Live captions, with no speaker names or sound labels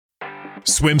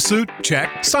Swimsuit? Check.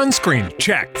 Sunscreen?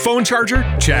 Check. Phone charger?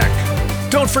 Check.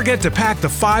 Don't forget to pack the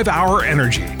 5-Hour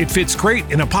Energy. It fits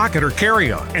great in a pocket or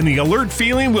carry-on, and the alert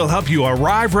feeling will help you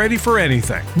arrive ready for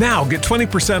anything. Now get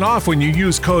 20% off when you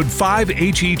use code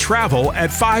 5HETRAVEL at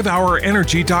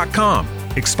 5hourenergy.com.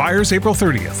 Expires April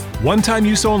 30th. One-time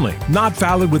use only. Not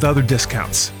valid with other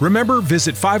discounts. Remember,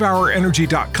 visit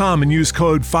 5hourenergy.com and use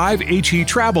code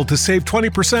 5HETRAVEL to save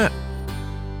 20%.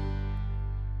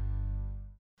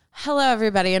 Hello,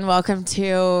 everybody, and welcome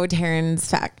to Taryn's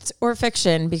Fact or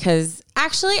Fiction, because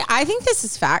actually, I think this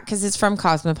is fact because it's from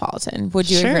Cosmopolitan. Would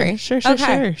you agree? Sure.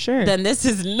 Then this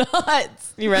is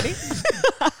nuts. You ready?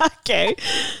 Okay.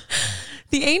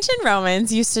 The ancient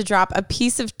Romans used to drop a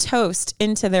piece of toast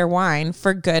into their wine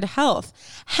for good health.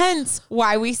 Hence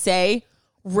why we say,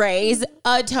 raise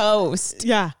a toast.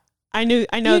 Yeah. I know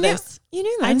this. You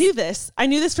knew this. I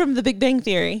knew this from The Big Bang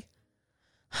Theory.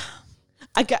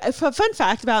 A fun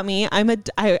fact about me,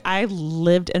 I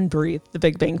lived and breathed The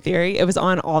Big Bang Theory. It was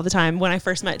on all the time. When I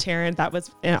first met Taryn, I was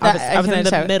in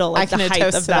the middle, like the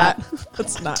height of that.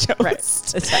 That's not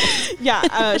right.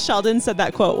 Yeah, Sheldon said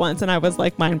that quote once, and I was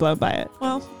like mind blown by it.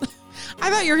 Well, I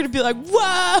thought you were going to be like,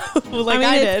 whoa, like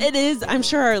I did. It is. I'm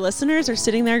sure our listeners are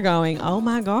sitting there going, oh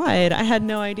my God, I had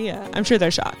no idea. I'm sure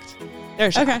they're shocked.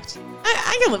 They're shocked. Okay.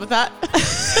 I can live with that.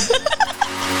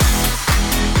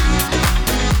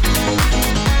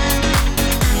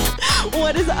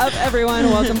 What is up, everyone?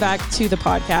 Welcome back to the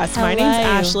podcast. My name's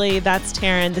Ashley. That's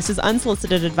Taryn. This is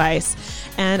Unsolicited Advice.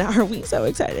 And are we so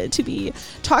excited to be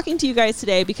talking to you guys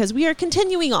today because we are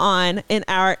continuing on in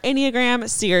our Enneagram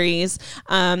series.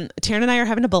 Taryn and I are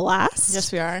having a blast.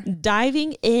 Yes, we are.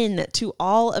 Diving into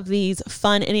all of these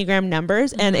fun Enneagram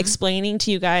numbers and explaining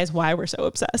to you guys why we're so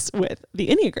obsessed with the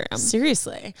Enneagram.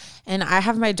 Seriously. And I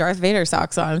have my Darth Vader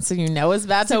socks on, so you know it's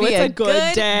about to be a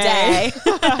good day.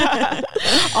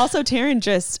 Also, Taryn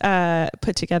just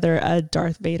put together a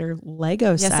Darth Vader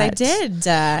Lego set. Yes, I did.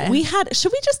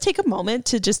 Should we just take a moment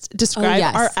to just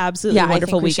describe our absolutely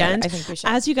wonderful weekend? I think we should.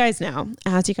 As you guys know,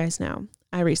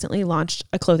 I recently launched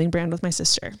a clothing brand with my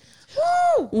sister.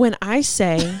 Woo! When I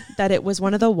say that it was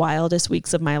one of the wildest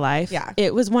weeks of my life,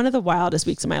 it was one of the wildest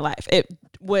weeks of my life. It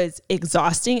was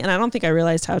exhausting, and I don't think I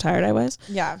realized how tired I was.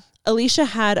 Yeah. Alicia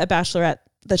had a bachelorette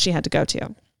that she had to go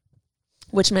to,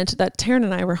 which meant that Taryn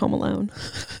and I were home alone.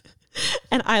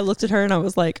 And I looked at her and I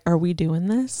was like, are we doing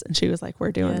this? And she was like,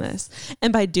 we're doing this.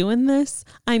 And by doing this,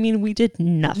 I mean, we did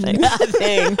nothing.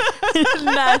 Nothing.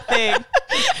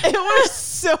 It was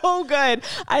so good.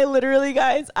 I literally,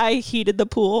 guys, I heated the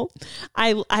pool.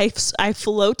 I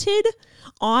floated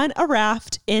on a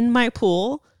raft in my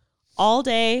pool all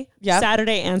day,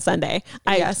 Saturday and Sunday.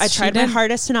 I tried my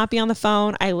hardest to not be on the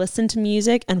phone. I listened to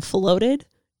music and floated,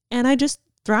 and I just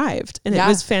thrived, and it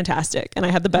was fantastic, and I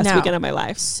had the best weekend of my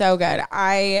life. So good.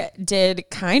 I did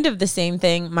kind of the same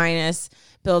thing minus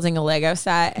building a Lego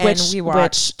set, and we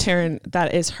watched Taryn,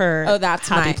 that is her that's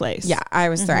happy place. Yeah, I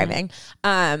was thriving.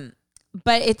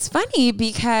 But it's funny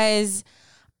because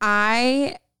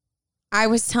I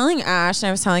was telling Ash and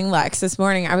I was telling Lex this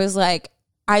morning, I was like,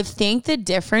 I think the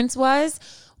difference was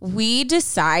we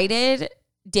decided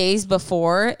days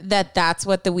before that's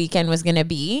what the weekend was going to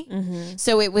be.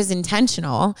 So it was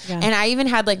intentional. And I even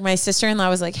had like my sister-in-law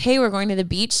was like, hey, we're going to the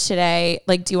beach today.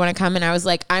 Like, do you want to come? And I was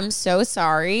like, I'm so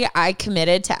sorry. I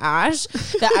committed to Ash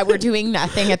that we're doing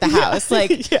nothing at the house.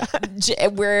 Like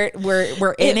we're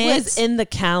in it. It was in the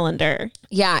calendar.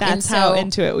 Yeah. That's how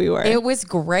into it we were. It was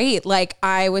great. Like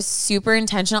I was super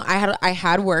intentional. I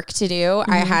had work to do.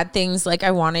 I had things like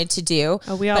I wanted to do.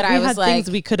 We had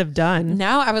things we could have done.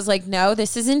 No, I was like, no,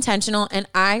 this is intentional. And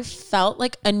I felt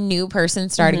like a new person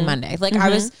starting Monday. Like I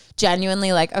was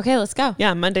genuinely like, okay, let's go.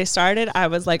 Yeah. Monday started. I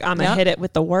was like, I'm gonna hit it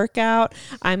with the workout.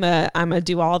 I'm gonna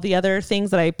do all the other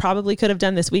things that I probably could have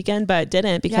done this weekend, but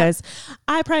didn't because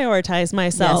I prioritized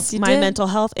myself, my mental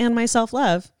health and my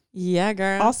self-love. Yeah,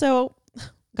 girl. Also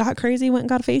got crazy, went and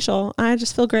got a facial. I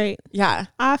just feel great. Yeah.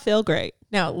 I feel great.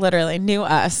 No, literally new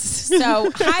us. So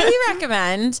highly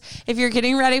recommend if you're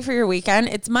getting ready for your weekend.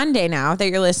 It's Monday now that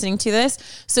you're listening to this.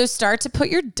 So start to put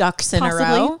your ducks in a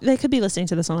row. They could be listening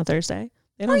to this on a Thursday.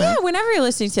 Yeah, whenever you're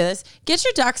listening to this, get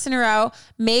your ducks in a row,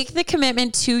 make the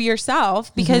commitment to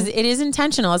yourself because it is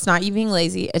intentional. It's not you being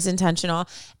lazy. It's intentional.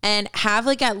 And have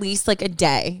like at least like a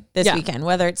day this weekend,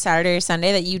 whether it's Saturday or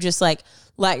Sunday, that you just like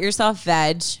let yourself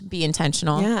veg, be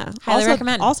intentional. Yeah. Highly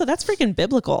recommend. Also, that's freaking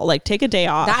biblical. Like take a day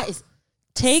off. That is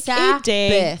Take a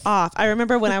day off. I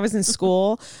remember when I was in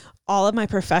school, all of my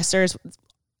professors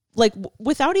like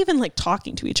without even like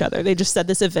talking to each other. They just said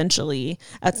this eventually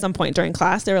at some point during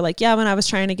class. They were like, yeah, when I was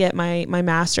trying to get my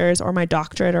master's or my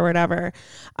doctorate or whatever,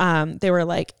 they were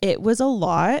like, it was a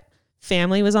lot.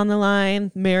 Family was on the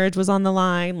line, marriage was on the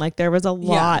line. Like there was a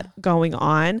lot going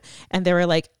on, and they were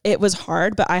like, it was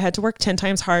hard, but I had to work 10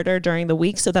 times harder during the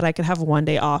week so that I could have one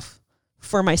day off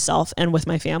for myself and with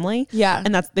my family. Yeah.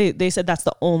 And they said that's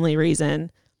the only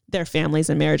reason their families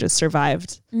and marriages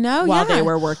survived while they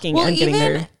were working and getting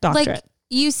their doctorate. Like,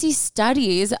 you see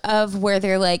studies of where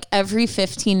they're like every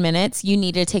 15 minutes you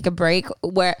need to take a break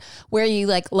where you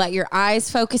like let your eyes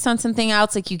focus on something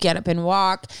else, like you get up and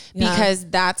walk, because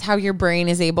that's how your brain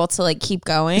is able to like keep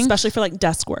going, especially for like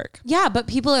desk work. Yeah, but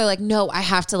people are like, no, I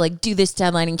have to like do this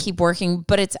deadline and keep working,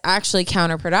 but it's actually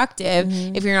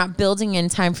counterproductive if you're not building in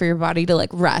time for your body to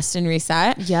like rest and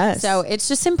reset. Yes. So it's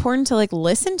just important to like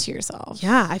listen to yourself.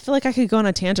 Yeah, I feel like I could go on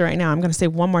a tangent right now. I'm going to say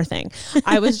one more thing.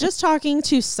 I was just talking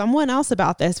to someone else about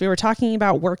this. We were talking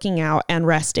about working out and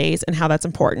rest days and how that's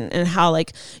important, and how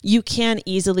like you can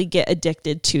easily get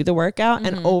addicted to the workout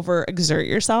and overexert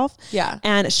yourself. Yeah.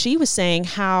 And she was saying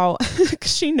how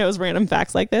she knows random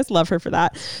facts like this. Love her for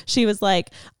that. She was like,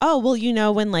 oh, well, you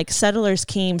know, when like settlers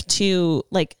came to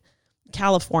like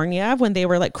California, when they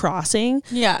were like crossing,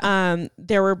 there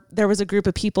was a group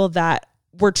of people that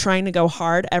were trying to go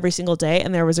hard every single day,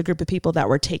 and there was a group of people that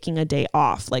were taking a day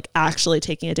off, like actually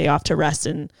taking a day off to rest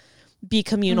and be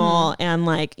communal and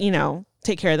like, you know,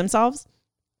 take care of themselves.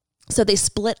 So they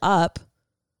split up.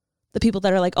 The people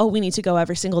that are like, oh, we need to go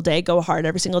every single day, go hard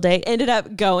every single day, ended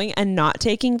up going and not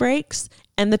taking breaks.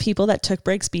 And the people that took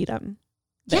breaks beat them.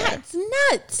 Yeah, it's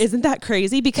nuts. Isn't that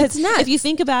crazy? Because if you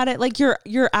think about it, like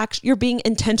you're being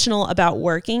intentional about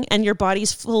working, and your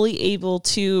body's fully able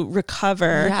to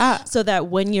recover so that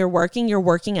when you're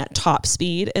working at top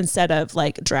speed instead of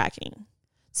like dragging.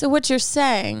 So what you're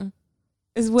saying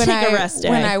is when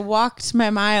I walked my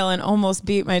mile and almost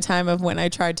beat my time of when I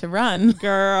tried to run.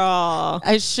 Girl,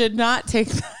 I should not take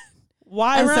that.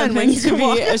 Why run when you can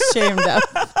be ashamed of?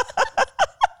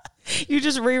 You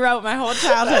just rewrote my whole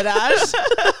childhood, Ash.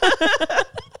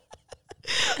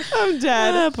 I'm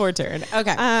dead. Poor turd.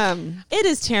 Okay. It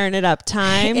is tearing it up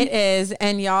time. It is.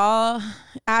 And y'all,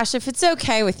 Ash, if it's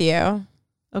okay with you.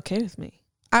 Okay with me.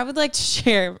 I would like to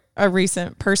share a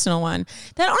recent personal one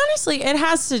that honestly, it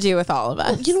has to do with all of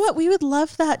us. Well, you know what? We would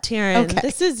love that, Taryn. Okay.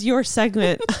 This is your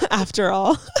segment after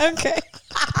all. Okay.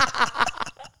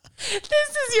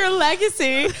 This is your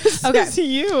legacy. This is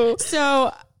you.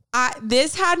 So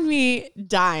this had me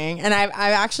dying, and I've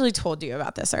actually told you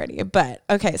about this already, but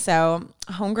okay. So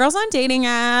homegirls on dating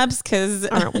apps, because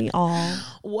aren't we all?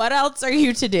 What else are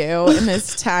you to do in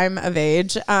this time of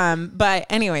age? But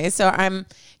anyway, so I'm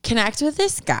connect with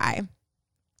this guy.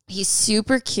 He's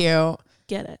super cute.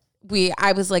 Get it.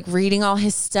 I was like reading all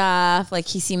his stuff. Like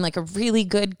he seemed like a really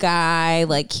good guy.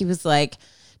 Like he was like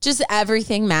just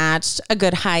everything matched, a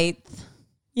good height,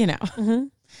 you know,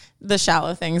 the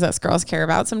shallow things us girls care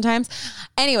about sometimes.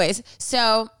 Anyways,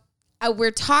 so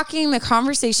we're talking, the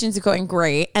conversation's going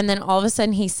great. And then all of a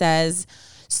sudden he says,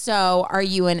 so are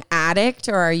you an addict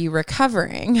or are you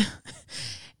recovering?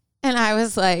 And I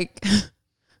was like,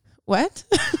 what?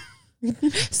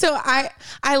 So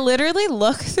I literally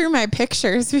look through my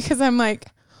pictures because I'm like,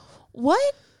 what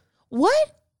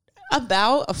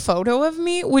about a photo of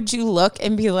me would you look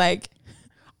and be like,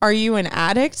 are you an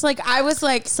addict? Like I was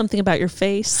like, something about your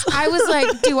face. I was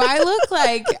like, do I look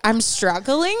like I'm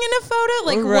struggling in a photo?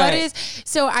 Like what is,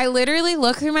 so I literally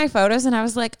look through my photos and I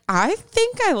was like, I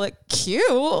think I look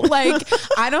cute. Like,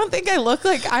 I don't think I look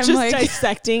like I'm just like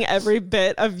dissecting every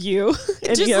bit of you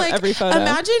in just like every photo.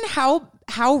 Imagine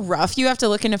how rough you have to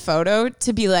look in a photo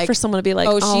to be like, for someone to be like,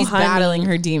 oh, she's honey, battling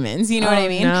her demons. You know what I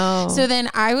mean? No. So then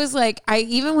I was like, I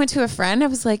even went to a friend. I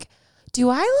was like,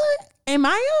 am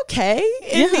I okay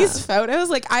in these photos?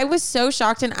 Like I was so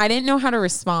shocked and I didn't know how to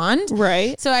respond.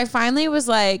 Right. So I finally was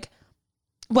like,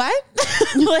 what?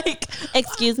 Like,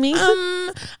 excuse me?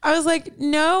 I was like,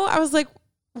 no. I was like,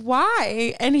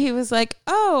 why? And he was like,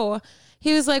 well,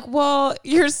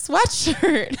 your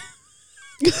sweatshirt.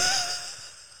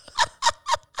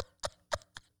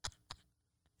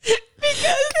 Because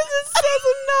it says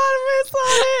anonymous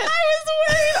on it. I was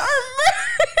wearing our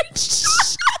merch.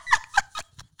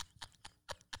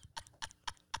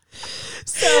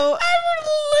 So I'm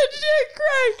legit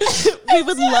crying.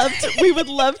 We would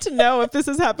love to know if this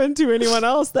has happened to anyone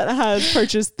else that has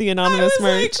purchased the anonymous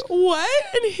merch. Like, what?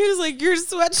 And he was like, your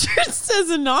sweatshirt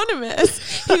says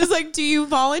anonymous. He was like, do you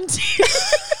volunteer?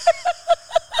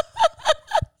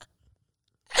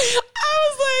 I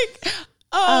was like,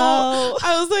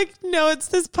 I was like, no, it's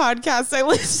this podcast I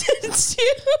listened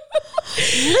to.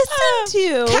 I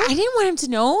didn't want him to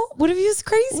know. What if he was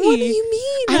crazy? What do you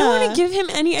mean? I don't want to give him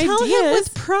any ideas. Tell him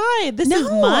with pride. This is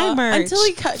my merch. Until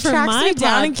he tracks me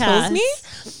down and kills me.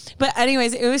 But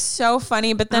anyways, it was so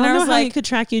funny. But then I was like, he could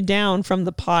track you down from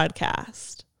the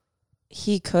podcast.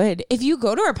 He could. If you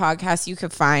go to our podcast, you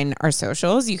could find our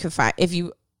socials. You could find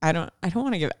I don't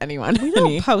want to give anyone. We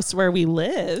don't post where we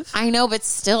live. I know, but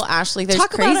still, Ashley, there's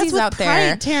talk crazies out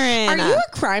there. Taryn. Are you a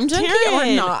crime junkie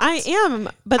or not? I am,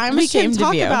 but we can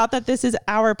talk about that. This is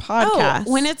our podcast.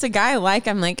 Oh, when it's a guy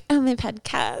I'm like, oh, my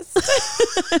podcast.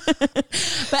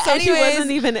 But so anyways, he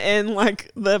wasn't even in like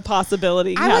the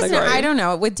possibility category. I don't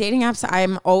know. With dating apps,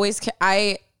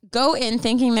 I go in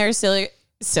thinking they're a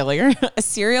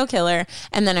serial killer,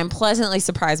 and then I'm pleasantly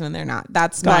surprised when they're not.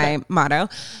 That's my motto.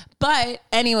 But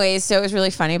anyways, so it was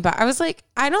really funny. But I was like,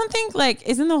 I don't think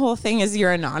isn't the whole thing is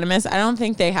you're anonymous? I don't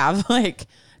think they have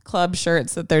club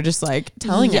shirts that they're just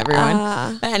telling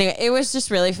everyone. But anyway, it was just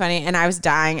really funny, and I was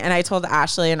dying. And I told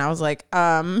Ashley, and I was like,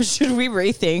 should we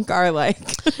rethink our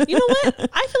You know what?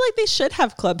 I feel like they should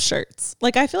have club shirts.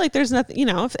 I feel like there's nothing.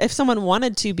 If someone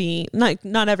wanted to be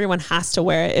not everyone has to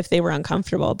wear it if they were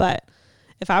uncomfortable, but.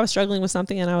 If I was struggling with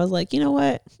something and I was like, you know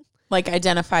what?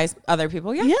 Identifies other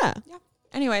people. Yeah.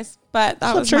 Anyways, but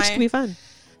that was church can be fun.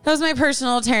 That was my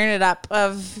personal tearing it up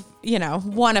of,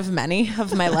 one of many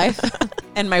of my life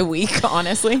and my week,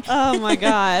 honestly. Oh my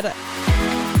God.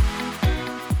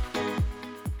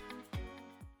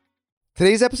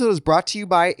 Today's episode is brought to you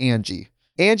by Angie.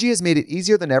 Angie has made it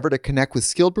easier than ever to connect with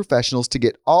skilled professionals to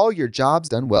get all your jobs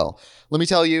done well. Let me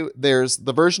tell you, there's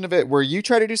the version of it where you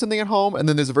try to do something at home, and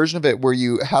then there's a version of it where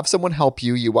you have someone help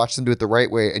you, you watch them do it the right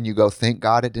way, and you go, thank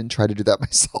God I didn't try to do that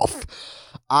myself.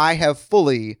 I have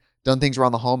fully done things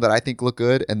around the home that I think look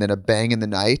good, and then a bang in the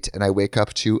night, and I wake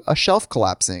up to a shelf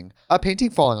collapsing, a painting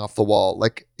falling off the wall.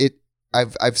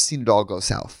 I've seen it all go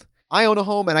south. I own a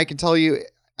home, and I can tell you,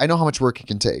 I know how much work it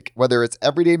can take. Whether it's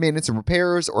everyday maintenance and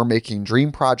repairs or making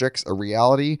dream projects a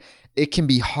reality, it can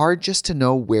be hard just to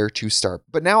know where to start.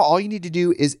 But now all you need to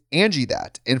do is Angie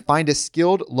that and find a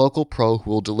skilled local pro who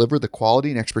will deliver the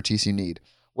quality and expertise you need.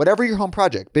 Whatever your home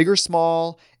project, big or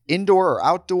small, indoor or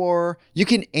outdoor, you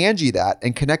can Angie that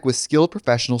and connect with skilled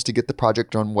professionals to get the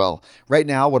project done well. Right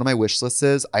now, one of my wish lists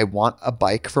is I want a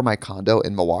bike for my condo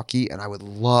in Milwaukee, and I would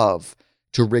love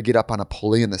to rig it up on a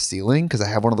pulley in the ceiling because I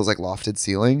have one of those lofted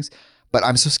ceilings, but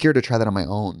I'm so scared to try that on my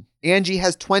own. Angie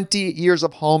has 20 years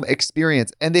of home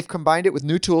experience, and they've combined it with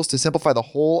new tools to simplify the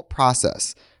whole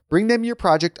process. Bring them your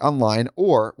project online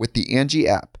or with the Angie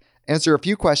app. Answer a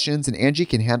few questions and Angie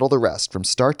can handle the rest from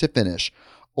start to finish,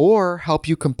 or help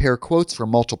you compare quotes from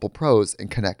multiple pros and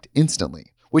connect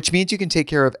instantly, which means you can take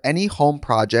care of any home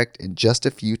project in just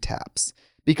a few taps.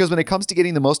 Because when it comes to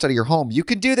getting the most out of your home, you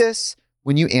can do this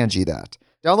when you Angie that.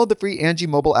 Download the free Angie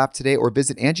mobile app today or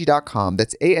visit Angie.com.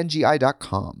 That's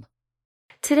ANGI.com.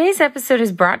 Today's episode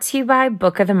is brought to you by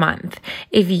Book of the Month.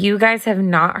 If you guys have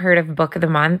not heard of Book of the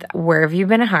Month, where have you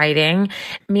been hiding?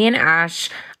 Me and Ash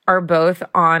are both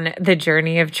on the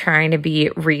journey of trying to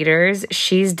be readers.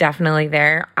 She's definitely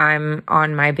there. I'm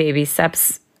on my baby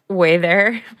steps way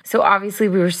there. So obviously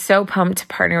we were so pumped to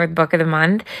partner with Book of the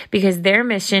Month because their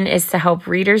mission is to help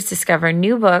readers discover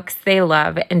new books they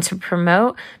love and to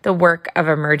promote the work of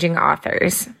emerging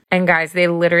authors. And guys, they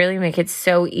literally make it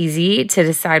so easy to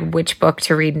decide which book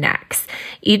to read next.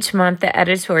 Each month, the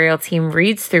editorial team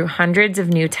reads through hundreds of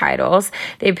new titles.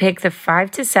 They pick the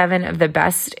 5 to 7 of the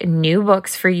best new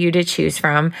books for you to choose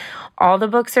from. All the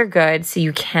books are good, so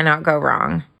you cannot go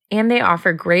wrong. And they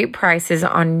offer great prices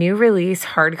on new release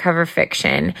hardcover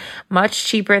fiction, much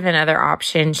cheaper than other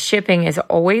options. Shipping is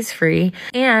always free,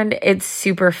 and it's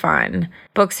super fun.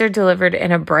 Books are delivered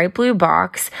in a bright blue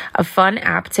box. A fun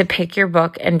app to pick your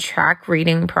book and track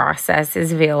reading process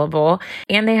is available,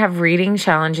 and they have reading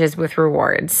challenges with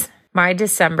rewards. My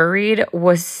December read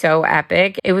was so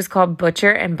epic. It was called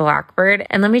Butcher and Blackbird.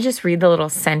 And let me just read the little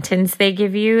sentence they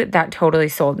give you that totally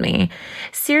sold me.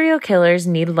 Serial killers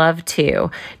need love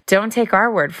too. Don't take our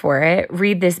word for it.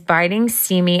 Read this biting,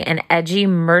 steamy, and edgy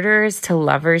murderers to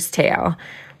lovers tale.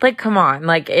 Come on,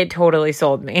 it totally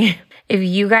sold me. If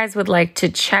you guys would like to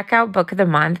check out Book of the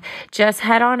Month, just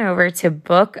head on over to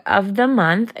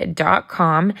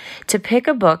bookofthemonth.com to pick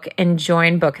a book and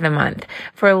join Book of the Month.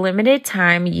 For a limited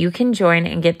time, you can join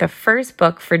and get the first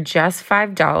book for just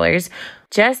 $5.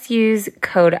 Just use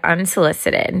code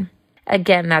UNSOLICITED.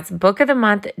 Again, that's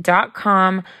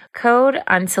bookofthemonth.com, code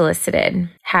UNSOLICITED.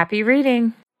 Happy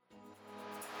reading.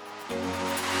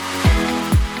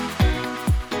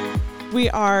 We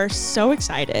are so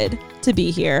excited to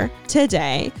be here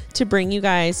today to bring you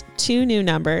guys 2 new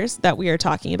numbers that we are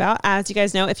talking about. As you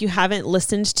guys know, if you haven't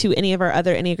listened to any of our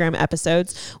other Enneagram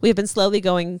episodes, we have been slowly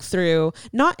going through,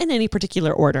 not in any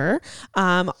particular order,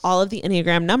 all of the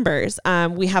Enneagram numbers.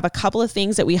 We have a couple of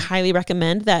things that we highly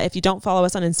recommend that if you don't follow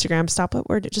us on Instagram, stop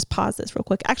it. Just pause this real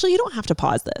quick. Actually, you don't have to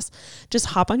pause this. Just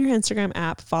hop on your Instagram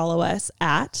app, follow us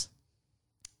at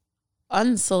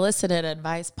Unsolicited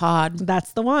Advice Pod.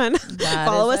 That's the one.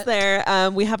 Follow us there.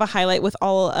 We have a highlight with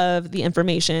all of the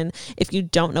information. If you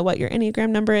don't know what your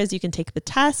Enneagram number is, you can take the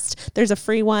test. There's a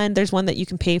free one. There's one that you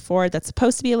can pay for that's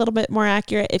supposed to be a little bit more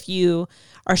accurate. If you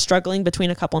are struggling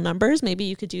between a couple numbers, maybe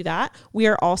you could do that. We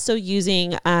are also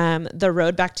using the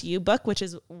Road Back to You book, which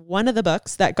is one of the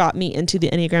books that got me into the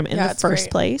Enneagram in the first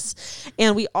place.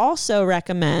 And we also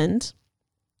recommend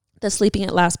the Sleeping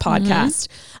at Last podcast.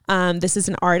 This is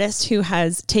an artist who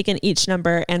has taken each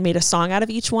number and made a song out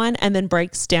of each one and then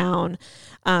breaks down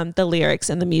the lyrics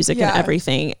and the music and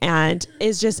everything, and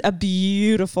is just a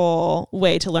beautiful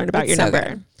way to learn about your number.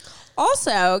 Good.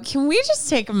 Also, can we just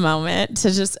take a moment to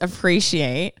just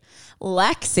appreciate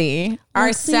Lexi,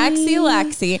 our sexy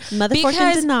Lexi,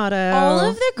 motherfucking Donato. All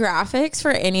of the graphics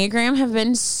for Enneagram have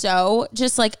been so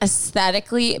just like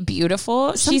aesthetically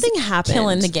beautiful. Something happened.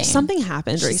 Killing the game. Something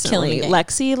happened recently.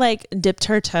 Lexi like dipped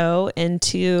her toe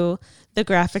into the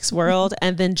graphics world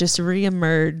and then just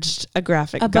reemerged a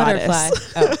graphic goddess.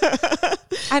 Butterfly.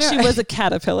 She was a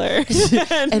caterpillar.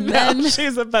 and then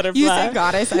she's a butterfly. You say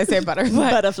goddess, I say butterfly.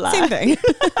 Butterfly. Same thing.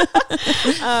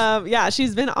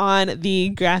 She's been on the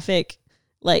graphic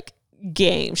like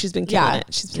game. She's been killing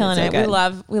it. She's killing it.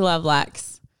 We love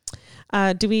Lex.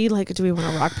 Do we want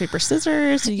to rock, paper,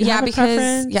 scissors? Do you have a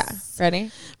preference?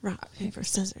 Ready? Rock, paper,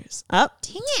 scissors. Oh,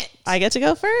 dang it. I get to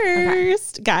go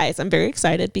first. Okay. Guys, I'm very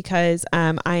excited because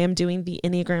I am doing the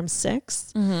Enneagram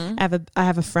 6. I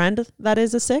have a friend that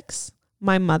is a 6.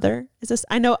 My mother is a,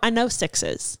 I know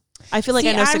 6s. I feel like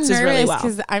I know 6s really well.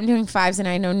 Because I'm doing 5s and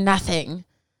I know nothing.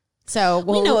 So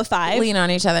we know a 5. Lean on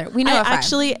each other. We know a 5.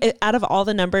 Actually, out of all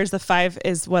the numbers, the 5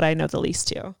 is what I know the least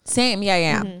to. Same.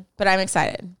 Yeah. But I'm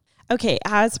excited. Okay,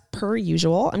 as per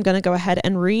usual, I'm going to go ahead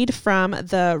and read from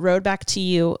the Road Back to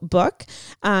You book.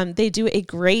 They do a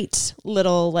great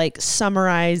little like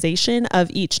summarization of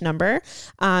each number.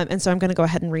 And so I'm going to go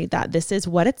ahead and read that. This is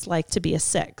what it's like to be a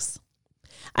 6.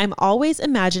 I'm always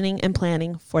imagining and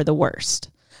planning for the worst.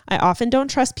 I often don't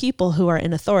trust people who are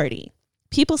in authority.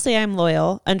 People say I'm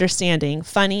loyal, understanding,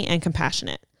 funny, and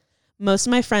compassionate. Most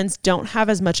of my friends don't have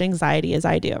as much anxiety as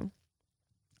I do.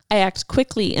 I act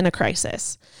quickly in a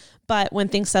crisis, but when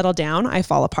things settle down, I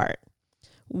fall apart.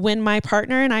 When my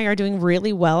partner and I are doing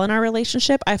really well in our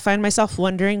relationship, I find myself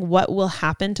wondering what will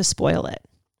happen to spoil it.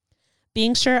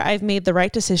 Being sure I've made the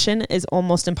right decision is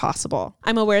almost impossible.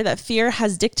 I'm aware that fear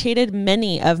has dictated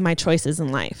many of my choices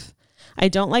in life. I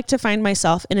don't like to find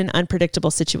myself in an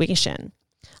unpredictable situation.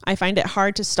 I find it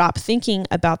hard to stop thinking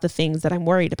about the things that I'm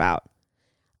worried about.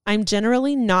 I'm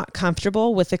generally not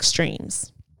comfortable with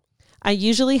extremes. I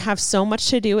usually have so much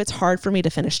to do, it's hard for me to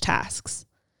finish tasks.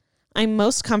 I'm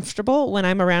most comfortable when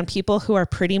I'm around people who are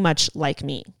pretty much like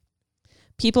me.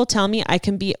 People tell me I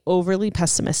can be overly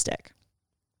pessimistic.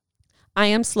 I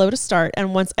am slow to start,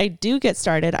 and once I do get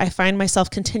started, I find myself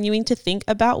continuing to think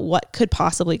about what could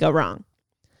possibly go wrong.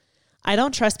 I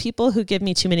don't trust people who give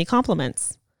me too many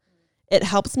compliments. It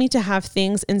helps me to have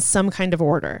things in some kind of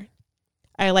order.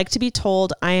 I like to be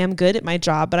told I am good at my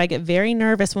job, but I get very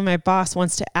nervous when my boss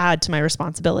wants to add to my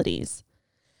responsibilities.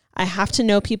 I have to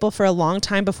know people for a long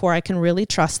time before I can really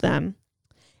trust them,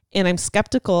 and I'm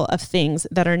skeptical of things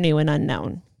that are new and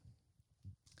unknown.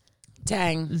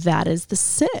 Dang. That is the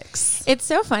 6. It's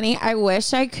so funny. I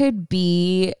wish I could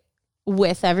be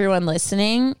with everyone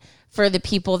listening for the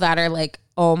people that are like,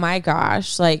 oh my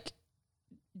gosh, like,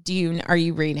 are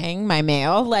you reading my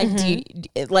mail?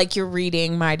 Like, you're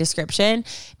reading my description?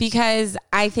 Because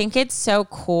I think it's so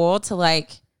cool to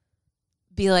like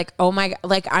be like, oh my God,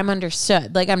 like I'm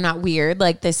understood. Like I'm not weird.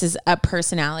 Like this is a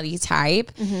personality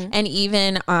type. And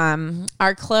even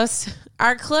our close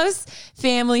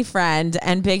family friend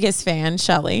and biggest fan,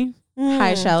 Shelly.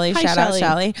 Hi, Shelly. Shout out,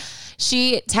 Shelly.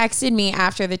 She texted me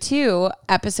after the 2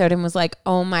 episode and was like,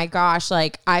 oh my gosh,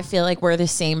 like I feel like we're the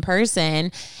same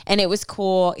person. And it was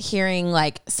cool hearing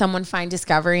like someone find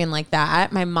discovery and like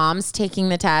that. My mom's taking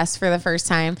the test for the first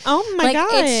time. Oh my God.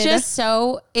 It's just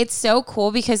so cool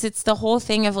because it's the whole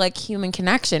thing of like human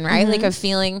connection, right? Like of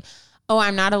feeling oh,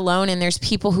 I'm not alone and there's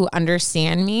people who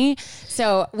understand me.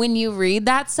 So when you read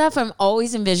that stuff, I'm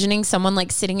always envisioning someone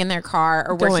like sitting in their car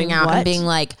or working out and being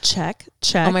like, check.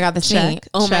 Oh my God, that's me.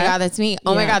 Oh my God, that's me.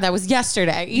 Oh my God, that was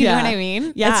yesterday. You know what I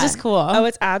mean? Yeah. It's just cool. Oh,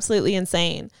 it's absolutely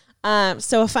insane.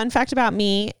 So a fun fact about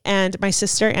me and my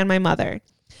sister and my mother.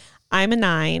 I'm a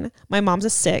 9, my mom's a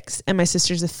 6, and my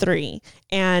sister's a 3.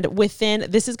 And within,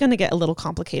 this is going to get a little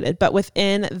complicated, but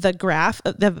within the graph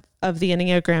of the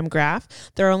Enneagram graph,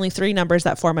 there are only 3 numbers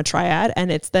that form a triad, and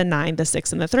it's the 9, the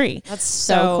 6, and the 3. That's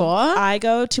so cool. I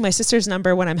go to my sister's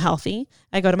number when I'm healthy.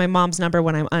 I go to my mom's number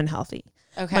when I'm unhealthy.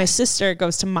 Okay. My sister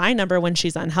goes to my number when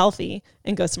she's unhealthy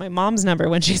and goes to my mom's number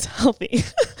when she's healthy.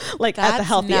 Like at the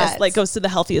healthiest, nuts. like goes to the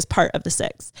healthiest part of the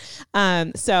 6.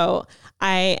 So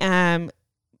I am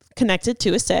connected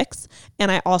to a 6,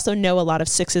 and I also know a lot of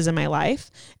 6s in my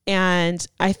life. And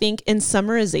I think in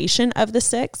summarization of the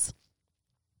 6,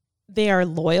 they are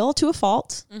loyal to a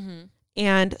fault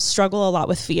and struggle a lot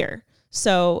with fear.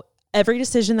 So every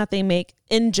decision that they make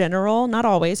in general, not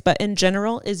always, but in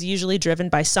general, is usually driven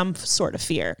by some sort of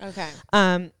fear.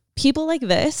 Okay. People like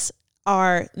this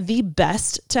are the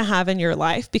best to have in your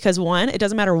life because 1, it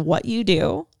doesn't matter what you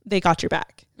do, they got your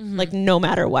back. Like no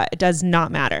matter what, it does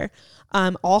not matter.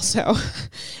 Also,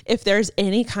 if there's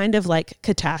any kind of like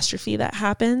catastrophe that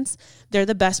happens, they're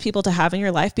the best people to have in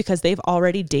your life because they've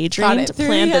already daydreamed,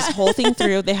 planned this whole thing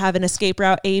through. They have an escape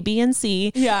route A, B, and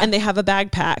C, and they have a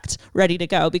bag packed ready to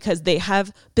go because they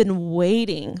have been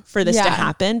waiting for this to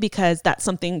happen because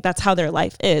that's how their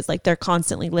life is. Like they're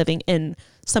constantly living in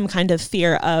some kind of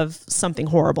fear of something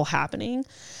horrible happening,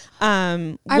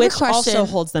 which also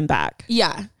holds them back.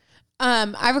 Yeah.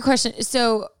 I have a question.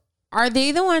 So are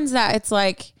they the ones that it's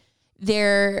like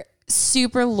they're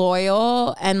super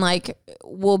loyal and like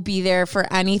will be there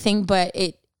for anything, but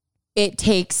it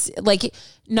takes like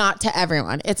not to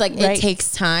everyone. It's like it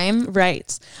takes time.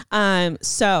 Right.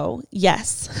 So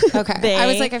yes. Okay. I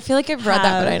was like, I feel like I've read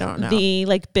that, but I don't know. The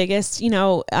like biggest,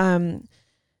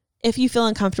 if you feel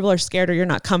uncomfortable or scared or you're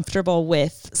not comfortable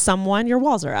with someone, your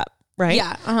walls are up. Right.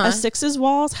 Yeah. A 6's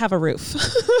walls have a roof.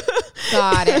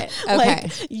 Got it. Okay. Like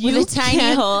with a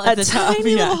tiny hole at the top.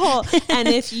 Tiny little hole. And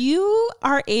if you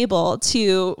are able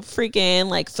to freaking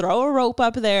like throw a rope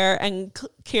up there and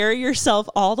carry yourself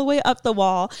all the way up the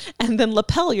wall and then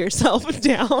lapel yourself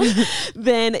down,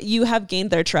 then you have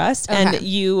gained their trust and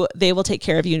they will take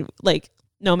care of you like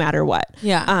no matter what.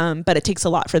 Yeah. But it takes a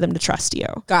lot for them to trust you.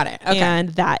 Got it. Okay. And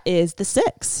that is the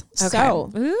 6. Okay.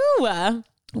 So ooh.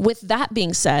 With that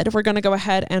being said, we're going to go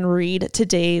ahead and read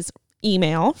today's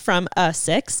email from a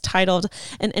 6 titled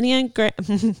an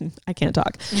Enneagram. I can't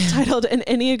talk. Titled an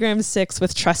Enneagram 6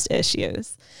 with trust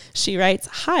issues. She writes,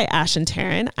 "Hi, Ash and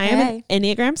Taryn. I am an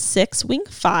Enneagram 6 wing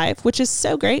 5, which is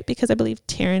so great because I believe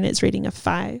Taryn is reading a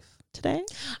 5 today.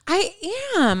 I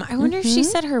am. I wonder if she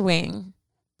said her wing.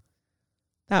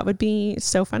 That would be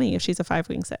so funny if she's a 5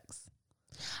 wing 6.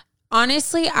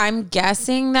 Honestly, I'm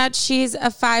guessing that she's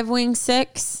a 5 wing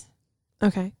 6.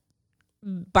 Okay.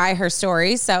 By her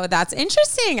story. So that's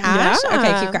interesting, Ash. Yeah.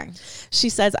 Okay, keep going. She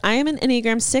says, I am an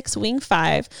Enneagram 6 wing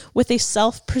 5 with a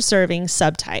self-preserving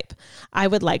subtype. I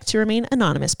would like to remain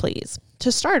anonymous, please.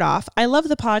 To start off, I love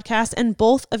the podcast and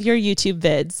both of your YouTube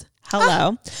vids.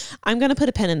 Hello. I'm going to put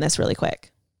a pin in this really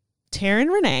quick. Taryn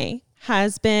Renee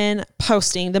has been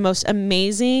posting the most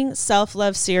amazing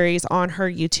self-love series on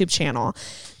her YouTube channel.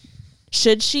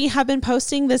 Should she have been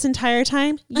posting this entire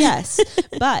time? Yes.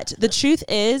 But the truth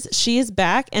is she is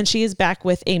back, and she is back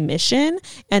with a mission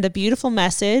and a beautiful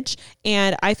message.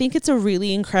 And I think it's a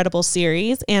really incredible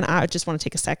series. And I just want to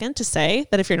take a second to say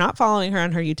that if you're not following her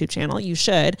on her YouTube channel, you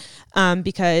should,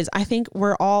 because I think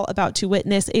we're all about to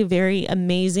witness a very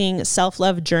amazing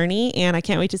self-love journey, and I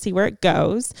can't wait to see where it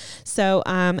goes. So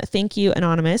thank you,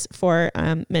 Anonymous, for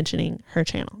mentioning her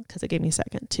channel, because it gave me a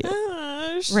second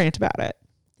to rant about it.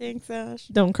 Thanks, Ash.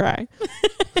 Don't cry.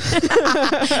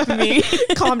 Me?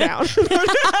 Calm down.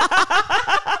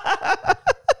 That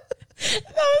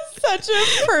was such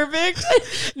a perfect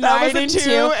 9 and 2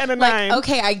 and a 9.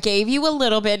 Okay, I gave you a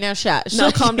little bit. Now shush.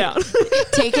 No, calm down.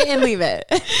 Take it and leave it.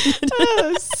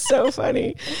 So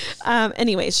funny.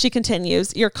 Anyways, she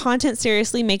continues. Your content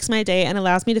seriously makes my day and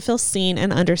allows me to feel seen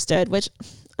and understood, which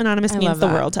Anonymous means the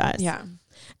world to us. Yeah.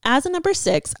 As a number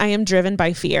 6, I am driven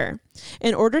by fear.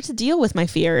 In order to deal with my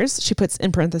fears, she puts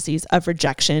in parentheses, of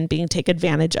rejection, being taken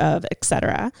advantage of,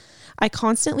 etc., I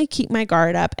constantly keep my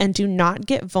guard up and do not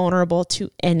get vulnerable to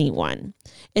anyone.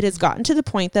 It has gotten to the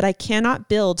point that I cannot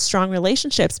build strong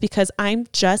relationships because I'm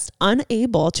just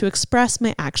unable to express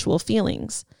my actual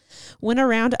feelings. When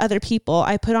around other people,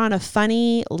 I put on a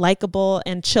funny, likable,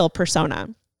 and chill persona.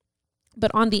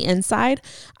 But on the inside,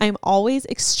 I'm always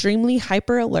extremely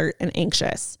hyper alert and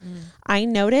anxious. I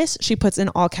notice, she puts in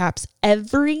all caps,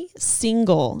 every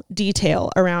single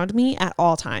detail around me at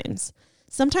all times.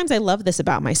 Sometimes I love this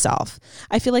about myself.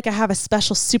 I feel like I have a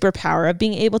special superpower of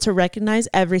being able to recognize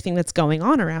everything that's going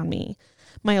on around me.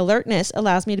 My alertness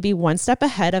allows me to be one step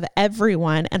ahead of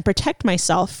everyone and protect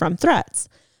myself from threats.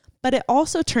 But it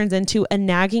also turns into a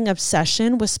nagging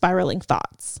obsession with spiraling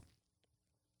thoughts.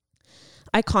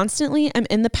 I constantly am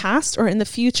in the past or in the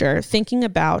future thinking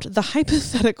about the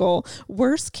hypothetical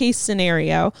worst case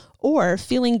scenario or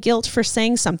feeling guilt for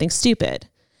saying something stupid.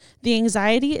 The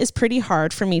anxiety is pretty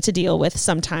hard for me to deal with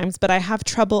sometimes, but I have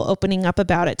trouble opening up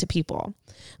about it to people.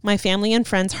 My family and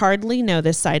friends hardly know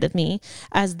this side of me,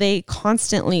 as they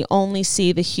constantly only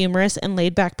see the humorous and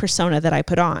laid-back persona that I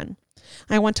put on.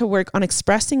 I want to work on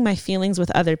expressing my feelings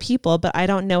with other people, but I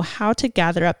don't know how to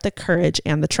gather up the courage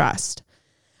and the trust.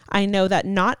 I know that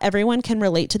not everyone can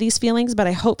relate to these feelings, but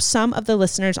I hope some of the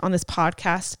listeners on this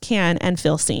podcast can and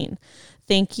feel seen.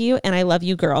 Thank you, and I love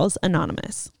you girls,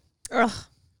 Anonymous. Ugh,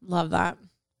 love that.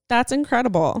 That's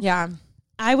incredible. Yeah.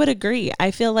 I would agree.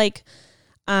 I feel like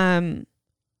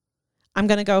I'm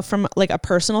going to go from like a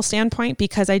personal standpoint,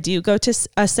 because I do go to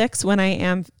a 6 when I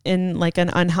am in like an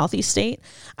unhealthy state.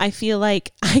 I feel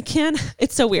like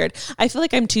it's so weird. I feel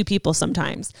like I'm two people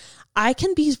sometimes. I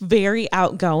can be very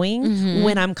outgoing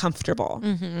when I'm comfortable.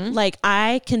 Like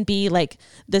I can be like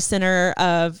the center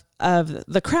of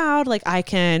the crowd. Like I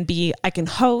can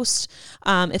host.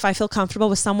 If I feel comfortable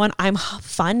with someone, I'm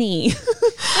funny.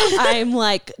 I'm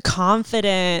like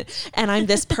confident, and I'm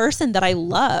this person that I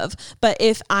love. But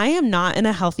if I am not in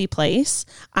a healthy place,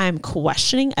 I'm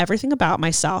questioning everything about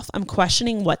myself. I'm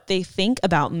questioning what they think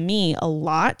about me a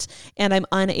lot, and I'm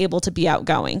unable to be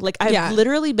outgoing. Like I've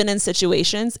literally been in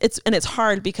situations, it's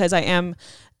hard because I am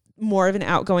more of an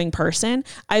outgoing person.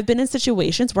 I've been in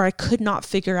situations where I could not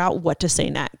figure out what to say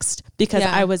next because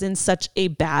I was in such a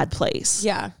bad place.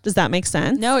 Yeah. Does that make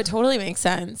sense? No, it totally makes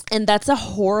sense. And that's a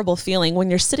horrible feeling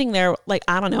when you're sitting there, like,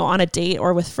 I don't know, on a date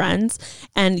or with friends,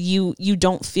 and you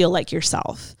don't feel like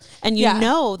yourself. And you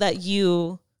know that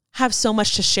you have so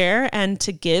much to share and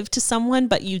to give to someone,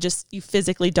 but you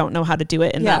physically don't know how to do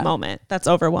it in that moment. That's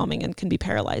overwhelming and can be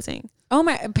paralyzing. Oh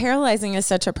my, paralyzing is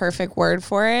such a perfect word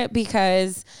for it,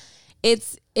 because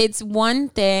it's one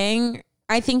thing,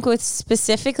 I think, with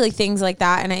specifically things like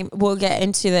that, and we'll get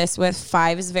into this with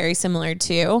 5 is very similar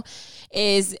too,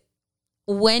 is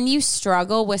when you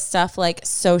struggle with stuff like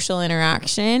social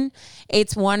interaction,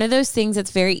 it's one of those things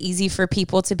that's very easy for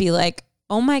people to be like,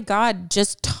 oh my God,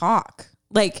 just talk.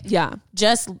 Like,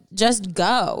 just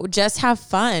go, just have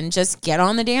fun, just get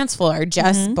on the dance floor,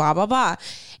 just blah, blah, blah.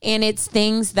 And it's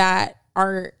things that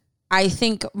are, I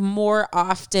think, more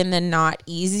often than not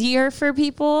easier for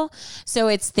people. So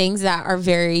it's things that are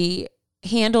very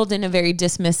handled in a very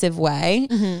dismissive way.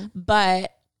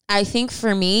 But I think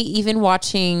for me, even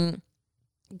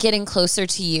getting closer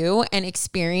to you and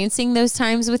experiencing those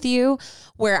times with you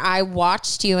where I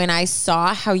watched you and I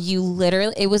saw how you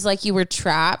literally, it was like you were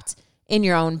trapped in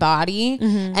your own body,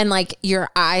 and like your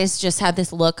eyes just had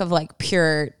this look of like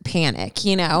pure panic,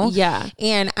 you know? Yeah.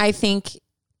 And I think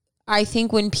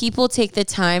when people take the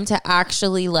time to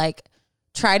actually like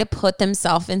try to put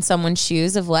themselves in someone's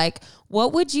shoes of like,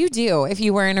 what would you do if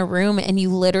you were in a room and you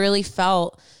literally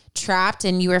felt trapped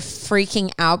and you were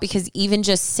freaking out because even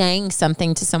just saying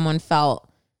something to someone felt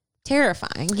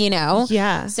terrifying, you know?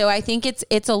 Yeah. So I think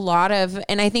it's a lot of,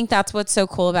 and I think that's what's so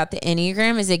cool about the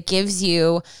Enneagram is it gives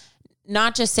you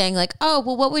not just saying like, oh,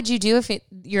 well, what would you do if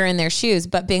you're in their shoes?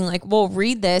 But being like, well,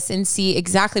 read this and see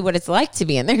exactly what it's like to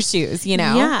be in their shoes, you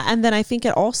know? Yeah. And then I think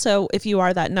it also, if you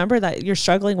are that number that you're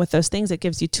struggling with those things, it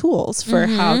gives you tools for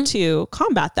how to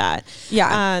combat that.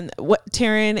 Yeah. What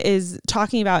Taryn is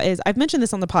talking about is, I've mentioned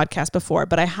this on the podcast before,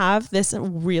 but I have this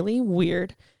really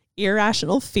weird,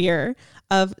 irrational fear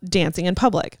of dancing in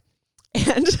public.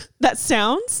 And that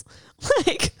sounds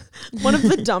like one of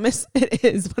the dumbest, it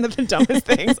is one of the dumbest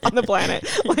things on the planet.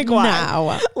 Like why?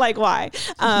 No. Like why?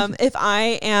 If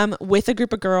I am with a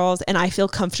group of girls and I feel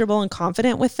comfortable and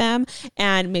confident with them,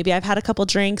 and maybe I've had a couple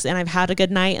drinks and I've had a good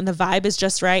night and the vibe is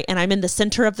just right and I'm in the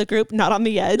center of the group, not on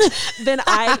the edge, then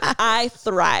I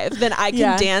thrive. Then I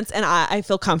can dance and I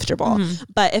feel comfortable.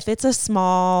 But if it's a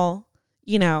small,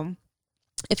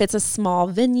 if it's a small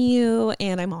venue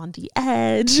and I'm on the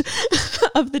edge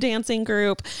of the dancing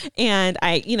group and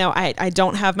I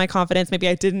don't have my confidence, maybe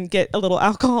I didn't get a little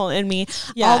alcohol in me,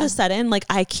 all of a sudden, like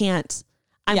I can't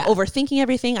I'm overthinking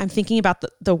everything. I'm thinking about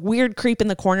the weird creep in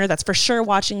the corner that's for sure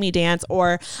watching me dance,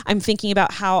 or I'm thinking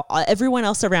about how everyone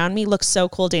else around me looks so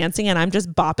cool dancing and I'm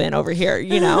just bopping over here,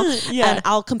 you know? And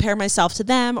I'll compare myself to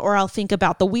them, or I'll think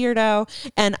about the weirdo,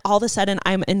 and all of a sudden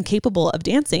I'm incapable of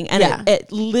dancing, and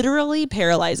it literally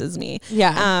paralyzes me.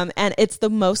 And it's the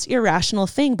most irrational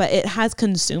thing, but it has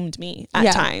consumed me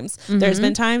at times. There's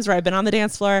been times where I've been on the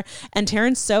dance floor and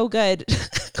Taryn's so good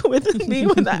with me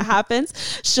when that happens.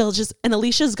 She'll just, and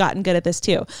Alicia's gotten good at this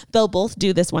too. They'll both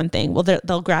do this one thing. Well,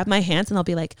 they'll grab my hands and they'll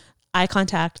be like, eye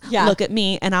contact, look at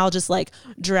me. And I'll just like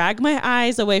drag my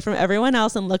eyes away from everyone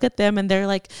else and look at them. And they're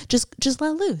like, just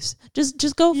let loose.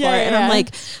 Just go for it. And I'm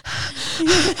like,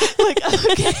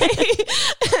 okay.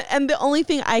 And the only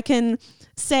thing I can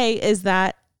say is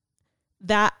that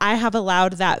I have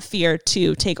allowed that fear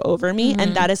to take over me.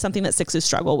 And that is something that sixes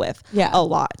struggle with a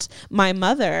lot. My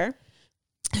mother,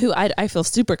 who I feel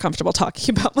super comfortable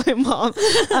talking about, my mom,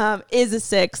 is a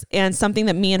 6. And something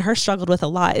that me and her struggled with a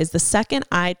lot is the second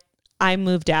I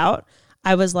moved out,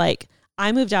 I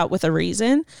moved out with a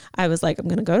reason. I was like, I'm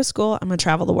going to go to school. I'm going to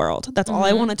travel the world. That's all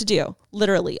I wanted to do.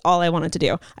 Literally all I wanted to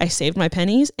do. I saved my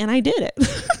pennies and I did it.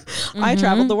 I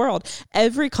traveled the world.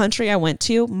 Every country I went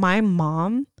to, my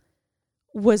mom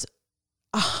was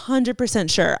 100%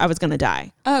 sure I was going to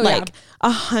die.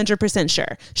 100%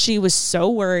 sure. She was so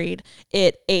worried.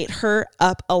 It ate her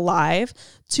up alive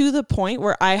to the point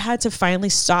where I had to finally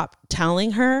stop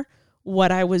telling her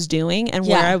what I was doing and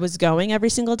where I was going every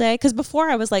single day. Cause before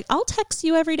I was like, I'll text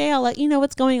you every day. I'll let you know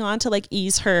what's going on to like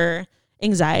ease her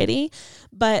anxiety.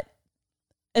 But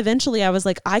eventually I was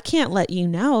like, I can't let you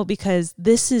know because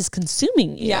this is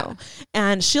consuming you.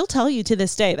 And she'll tell you to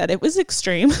this day that it was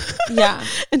extreme.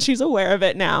 And she's aware of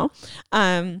it now.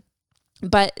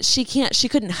 But she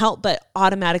couldn't help but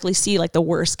automatically see like the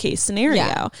worst case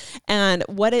scenario. And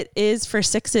what it is for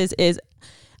sixes is,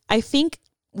 I think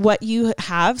what you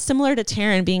have, similar to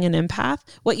Taryn being an empath,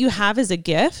 what you have is a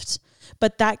gift,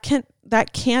 but that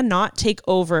cannot take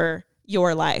over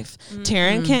your life.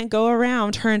 Taryn can't go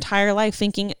around her entire life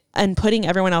thinking and putting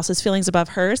everyone else's feelings above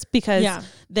hers, because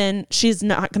then she's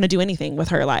not going to do anything with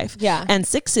her life. And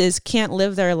sixes can't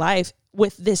live their life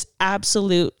with this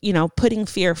absolute, putting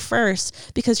fear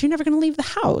first, because you're never going to leave the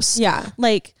house.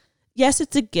 Like, yes,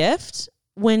 it's a gift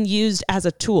when used as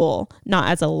a tool, not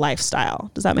as a lifestyle.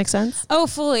 Does that make sense? Oh,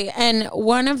 fully. And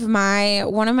one of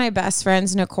my best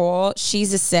friends, Nicole,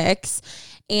 she's a 6,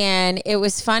 and it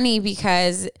was funny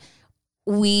because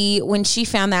when she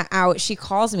found that out, she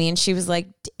calls me and she was like,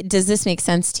 does this make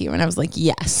sense to you? And I was like,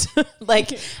 yes, like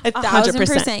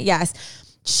 1,000% yes.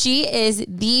 She is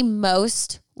the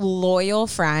most loyal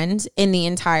friend in the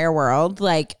entire world,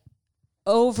 like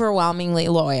overwhelmingly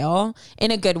loyal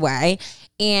in a good way.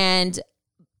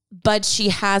 But she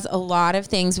has a lot of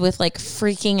things with like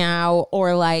freaking out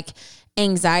or like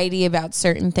anxiety about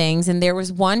certain things. And there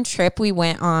was one trip we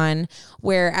went on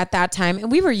where at that time,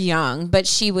 and we were young, but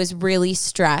she was really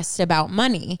stressed about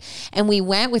money. And we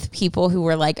went with people who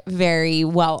were like very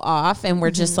well off and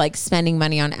were just like spending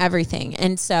money on everything.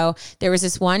 And so there was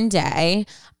this one day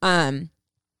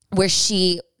where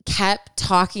she kept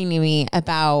talking to me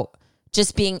about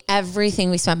just being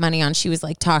everything we spent money on. She was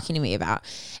like talking to me about.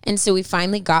 And so we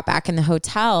finally got back in the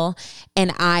hotel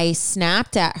and I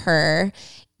snapped at her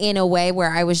in a way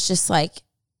where I was just like,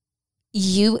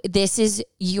 you're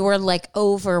like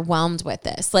overwhelmed with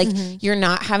this. Like you're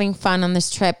not having fun on this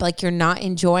trip. Like you're not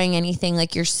enjoying anything.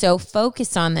 Like you're so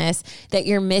focused on this that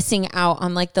you're missing out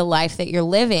on like the life that you're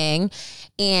living.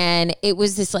 And it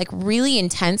was this like really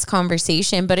intense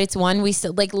conversation, but it's one we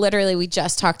still like literally we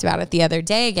just talked about it the other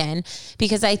day again,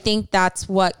 because I think that's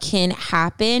what can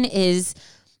happen is,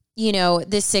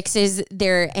 the sixes,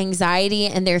 their anxiety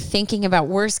and their thinking about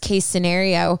worst case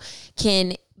scenario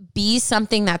can be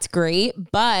something that's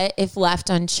great, but if left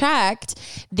unchecked,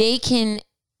 they can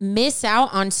miss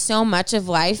out on so much of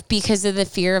life because of the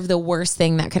fear of the worst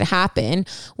thing that could happen.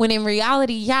 When in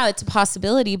reality, it's a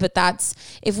possibility, but that's,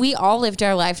 if we all lived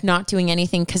our life not doing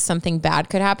anything because something bad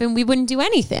could happen, we wouldn't do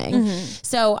anything.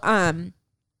 So,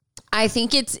 I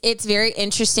think it's very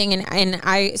interesting.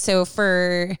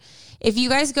 If you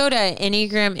guys go to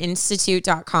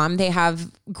EnneagramInstitute.com, they have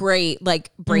great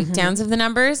like breakdowns of the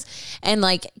numbers, and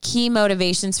like key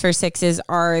motivations for sixes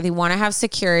are they want to have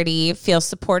security, feel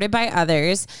supported by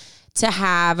others, to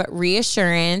have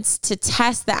reassurance, to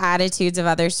test the attitudes of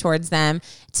others towards them,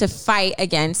 to fight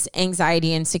against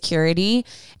anxiety and insecurity.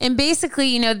 And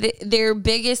basically, their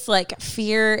biggest like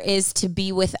fear is to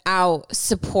be without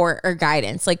support or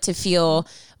guidance, like to feel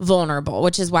vulnerable,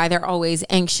 which is why they're always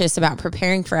anxious about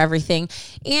preparing for everything,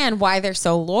 and why they're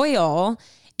so loyal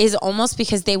is almost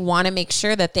because they want to make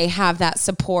sure that they have that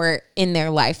support in their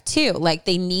life too. Like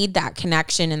they need that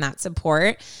connection and that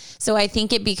support. So I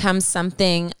think it becomes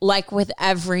something like with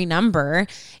every number,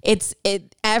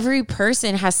 every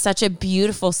person has such a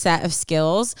beautiful set of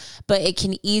skills, but it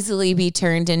can easily be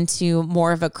turned into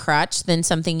more of a crutch than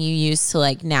something you use to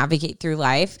like navigate through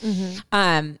life.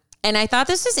 And I thought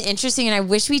this was interesting, and I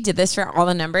wish we did this for all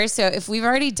the numbers. So if we've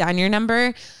already done your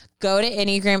number, go to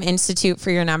Enneagram Institute for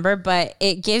your number, but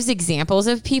it gives examples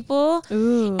of people.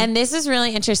 Ooh. And this is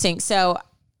really interesting. So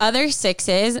other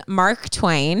 6s, Mark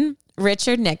Twain,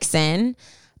 Richard Nixon,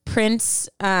 Prince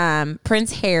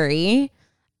Harry,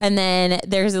 and then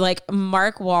there's like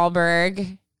Mark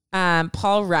Wahlberg,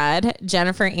 Paul Rudd,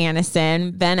 Jennifer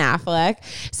Aniston, Ben Affleck.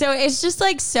 So it's just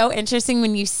like so interesting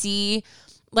when you see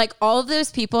like all of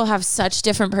those people have such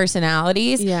different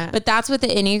personalities. Yeah. But that's what the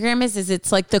Enneagram is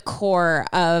it's like the core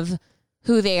of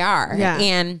who they are. Yeah.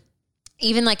 And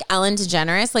even like Ellen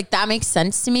DeGeneres, like that makes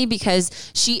sense to me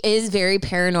because she is very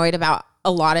paranoid about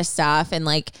a lot of stuff and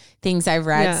like things I've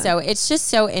read. Yeah. So it's just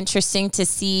so interesting to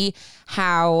see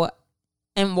how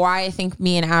and why I think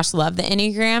me and Ash love the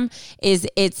Enneagram is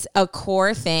it's a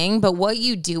core thing, but what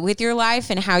you do with your life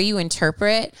and how you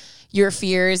interpret your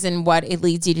fears and what it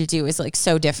leads you to do is like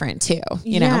so different too,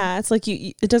 you know? Yeah, it's like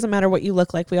it doesn't matter what you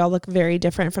look like. We all look very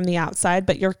different from the outside,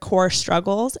 but your core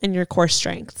struggles and your core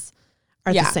strengths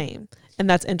are the same. And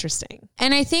that's interesting.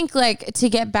 And I think like to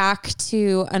get back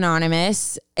to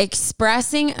Anonymous,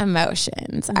 expressing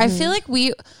emotions. I feel like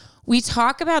we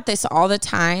talk about this all the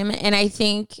time. And I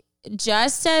think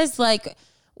just as like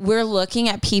we're looking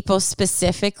at people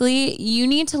specifically, you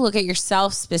need to look at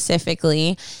yourself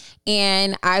specifically.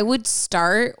 And I would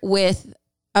start with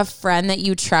a friend that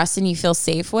you trust and you feel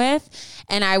safe with.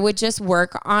 And I would just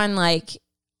work on like,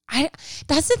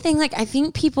 that's the thing. Like, I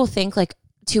think people think like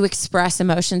to express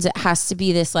emotions, it has to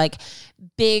be this like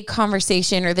big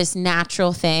conversation or this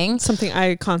natural thing. Something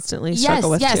I constantly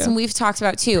struggle with too. Yes. And we've talked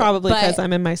about too. Probably because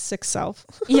I'm in my sixth self.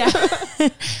 Yeah.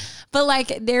 But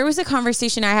like there was a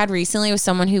conversation I had recently with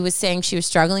someone who was saying she was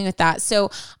struggling with that. So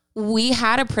we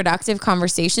had a productive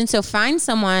conversation. So find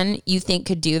someone you think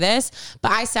could do this.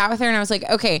 But I sat with her and I was like,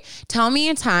 okay, tell me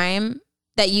a time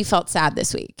that you felt sad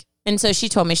this week. And so she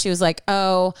told me, she was like,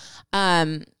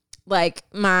 like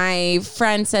my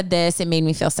friend said this, it made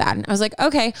me feel sad. And I was like,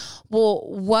 okay, well,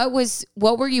 what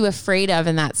were you afraid of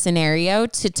in that scenario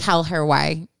to tell her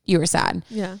why you were sad?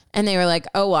 Yeah. And they were like,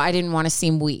 oh, well, I didn't want to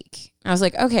seem weak. I was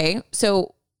like, okay,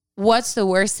 so what's the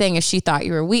worst thing if she thought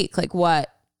you were weak? Like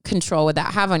what control would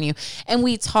that have on you? And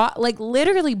we taught, like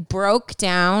literally broke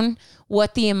down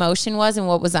what the emotion was and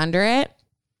what was under it.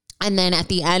 And then at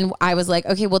the end, I was like,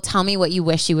 okay, well, tell me what you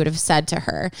wish you would have said to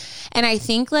her. And I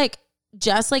think like,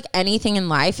 just like anything in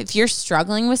life, if you're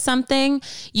struggling with something,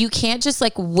 you can't just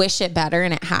like wish it better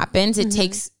and it happens. It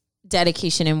takes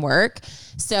dedication and work.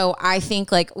 So I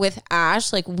think like with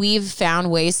Ash, like we've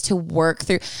found ways to work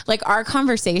through like our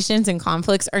conversations and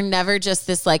conflicts are never just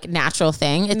this like natural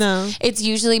thing. It's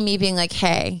usually me being like,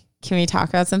 hey, can we talk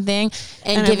about something?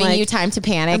 And giving like, you time to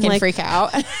panic and freak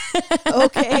out.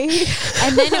 Okay.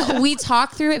 And then we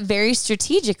talk through it very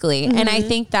strategically. And I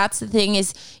think that's the thing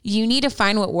is you need to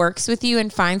find what works with you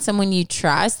and find someone you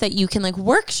trust that you can like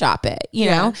workshop it, you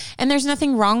know? And there's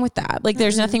nothing wrong with that. Like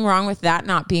there's nothing wrong with that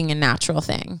not being a natural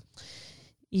thing.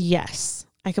 Yes,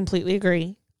 I completely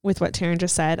agree with what Taryn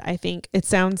just said. I think it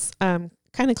sounds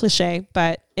kind of cliche,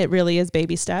 but it really is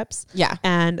baby steps. Yeah.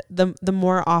 And the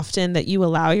more often that you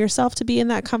allow yourself to be in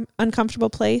that uncomfortable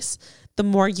place, the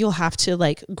more you'll have to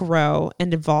like grow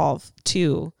and evolve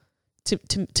to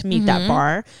meet that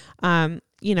bar.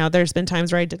 You know, there's been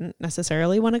times where I didn't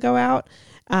necessarily want to go out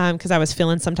because I was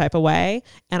feeling some type of way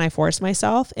and I forced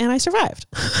myself and I survived.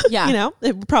 Yeah. You know,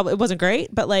 it wasn't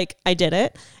great, but like I did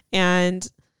it. And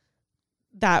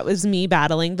that was me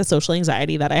battling the social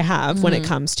anxiety that I have when it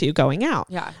comes to going out.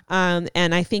 Yeah.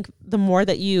 And I think the more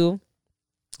that you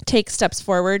take steps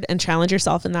forward and challenge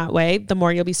yourself in that way, the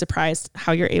more you'll be surprised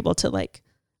how you're able to like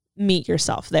meet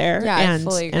yourself there. Yeah, I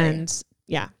fully agree. And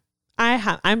yeah,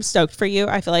 I'm stoked for you.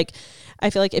 I feel like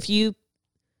if you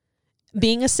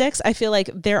being a 6, I feel like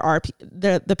there are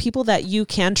the people that you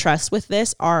can trust with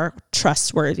this are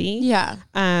trustworthy. Yeah.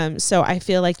 So I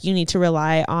feel like you need to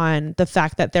rely on the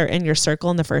fact that they're in your circle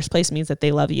in the first place means that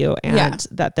they love you and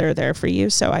that they're there for you.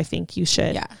 So I think you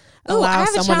should allow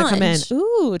someone to come in.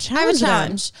 Ooh, challenge. I have a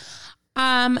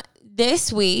challenge.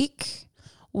 This week,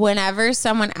 whenever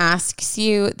someone asks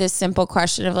you this simple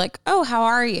question of like, oh, how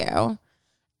are you?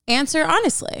 Answer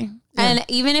honestly. Yeah. And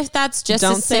even if that's just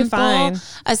a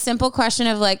simple question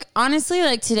of like, honestly,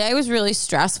 like today was really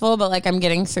stressful, but like I'm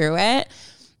getting through it.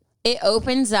 it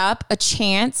opens up a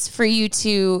chance for you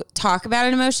to talk about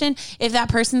an emotion. If that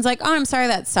person's like, oh, I'm sorry,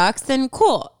 that sucks, then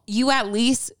cool. You at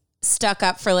least stuck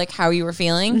up for like how you were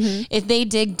feeling. If they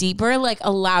dig deeper, like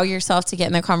allow yourself to get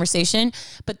in the conversation.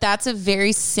 But that's a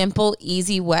very simple,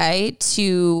 easy way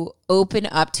to open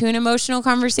up to an emotional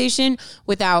conversation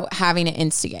without having to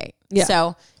instigate. Yeah.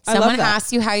 So someone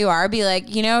asks you how you are, be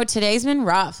like, you know, today's been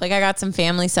rough. Like I got some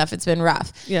family stuff. It's been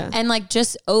rough. Yeah. And like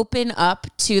just open up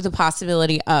to the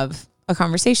possibility of a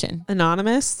conversation.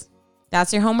 Anonymous.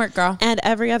 That's your homework, girl. And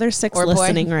every other 6 Or boy.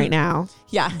 listening right now.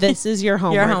 Yeah. This is your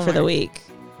homework for the week.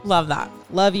 Love that.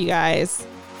 Love you guys.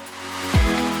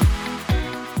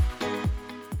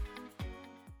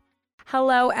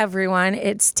 Hello, everyone.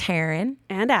 It's Taryn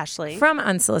And Ashley. from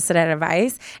Unsolicited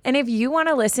Advice. And if you want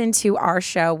to listen to our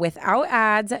show without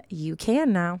ads, you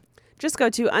can now. Just go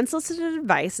to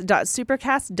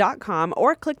unsolicitedadvice.supercast.com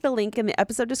or click the link in the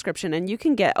episode description and you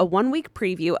can get a 1-week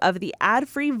preview of the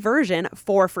ad-free version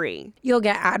for free. You'll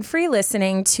get ad-free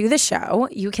listening to the show.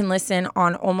 You can listen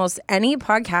on almost any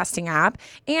podcasting app,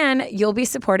 and you'll be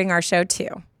supporting our show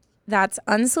too. That's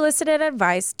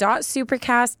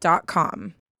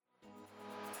unsolicitedadvice.supercast.com.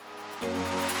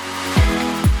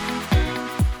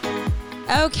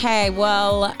 Okay,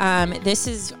 well, this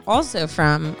is also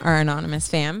from our anonymous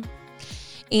fam.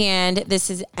 And this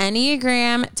is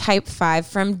Enneagram Type 5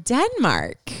 from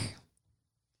Denmark.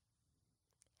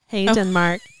 Hey,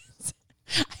 Denmark.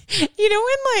 You know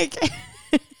when like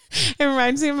it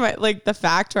reminds me of like the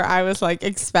fact where I was like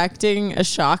expecting a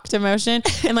shocked emotion,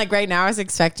 and like right now I was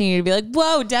expecting you to be like,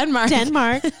 "Whoa, Denmark!"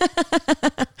 Denmark.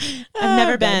 I've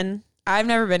never been. I've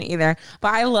never been either,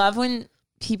 but I love when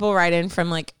people write in from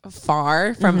like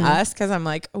far from us, because I'm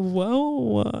like,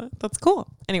 whoa, that's cool.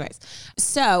 Anyways,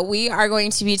 so we are going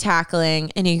to be tackling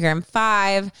Enneagram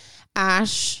 5.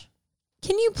 Ash,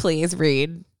 can you please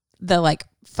read the like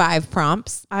 5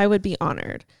 prompts? I would be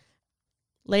honored.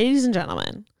 Ladies and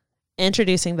gentlemen,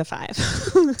 introducing the 5.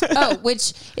 Oh,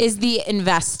 which is the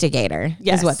investigator,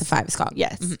 Yes. is what the 5 is called.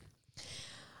 Yes.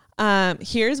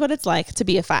 Here's what it's like to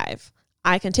be a 5.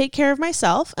 I can take care of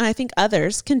myself, and I think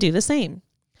others can do the same.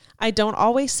 I don't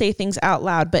always say things out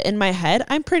loud, but in my head,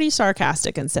 I'm pretty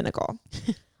sarcastic and cynical.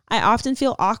 I often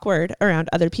feel awkward around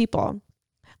other people.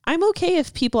 I'm okay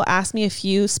if people ask me a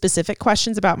few specific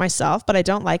questions about myself, but I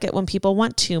don't like it when people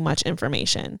want too much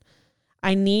information.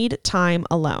 I need time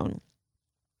alone.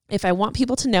 If I want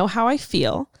people to know how I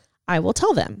feel, I will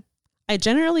tell them. I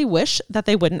generally wish that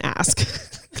they wouldn't ask.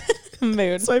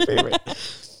 Mood. My favorite.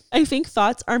 I think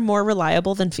thoughts are more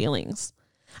reliable than feelings.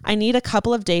 I need a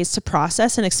couple of days to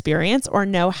process an experience or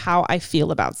know how I feel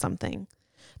about something.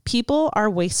 People are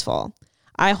wasteful.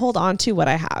 I hold on to what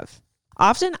I have.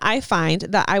 Often I find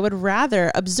that I would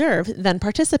rather observe than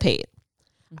participate.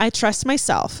 I trust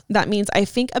myself. That means I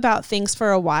think about things for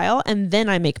a while and then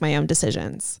I make my own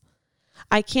decisions.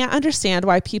 I can't understand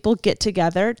why people get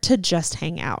together to just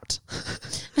hang out.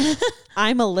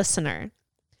 I'm a listener.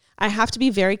 I have to be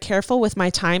very careful with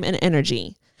my time and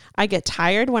energy. I get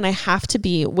tired when I have to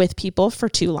be with people for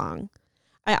too long.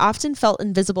 I often felt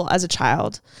invisible as a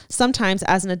child. Sometimes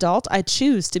as an adult, I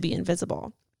choose to be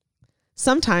invisible.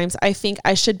 Sometimes I think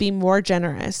I should be more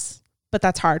generous, but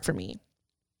that's hard for me.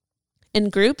 In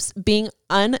groups, being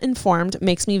uninformed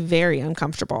makes me very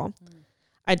uncomfortable.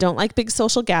 I don't like big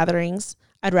social gatherings.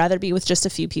 I'd rather be with just a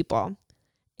few people.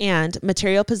 And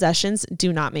material possessions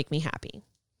do not make me happy.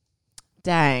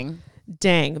 Dang.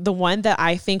 The one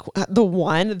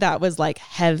that was like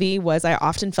heavy was I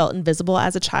often felt invisible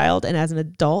as a child, and as an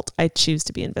adult, I choose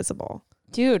to be invisible.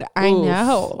 Dude, I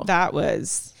know. That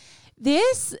was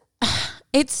This,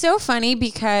 it's so funny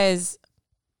because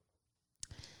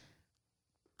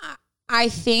I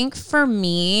think for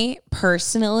me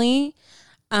personally,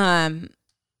 and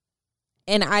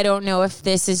I don't know if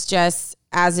this is just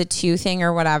as a 2 thing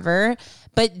or whatever,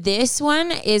 but this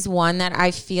one is one that I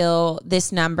feel,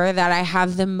 this number that I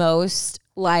have the most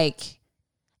like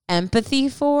empathy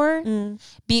for,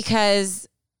 because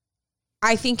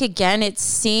I think, again, it's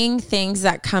seeing things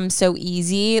that come so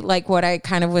easy, like what I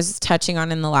kind of was touching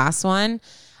on in the last one,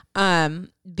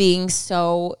 being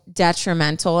so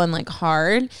detrimental and like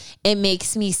hard. It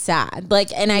makes me sad.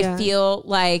 Like, and I feel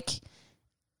like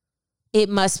it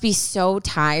must be so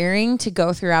tiring to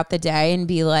go throughout the day and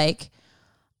be like,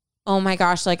 oh my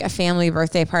gosh, like a family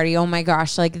birthday party. Oh my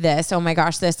gosh, like this. Oh my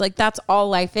gosh, this. Like, that's all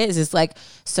life is. It's like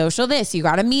social this. You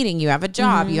got a meeting. You have a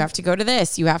job. You have to go to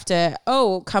this. You have to,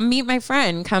 come meet my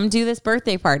friend. Come do this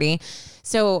birthday party.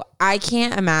 So I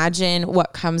can't imagine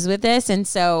what comes with this. And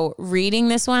so reading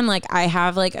this one, like I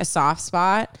have like a soft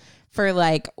spot for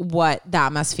like what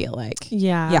that must feel like.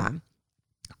 Yeah.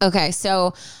 Okay,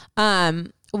 so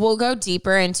we'll go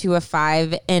deeper into a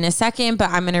 5 in a second, but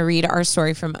I'm going to read our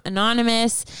story from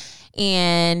Anonymous.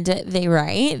 And they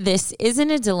write, "This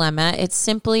isn't a dilemma. It's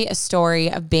simply a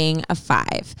story of being a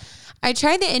 5. I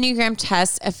tried the Enneagram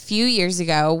test a few years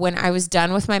ago when I was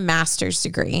done with my master's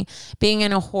degree, being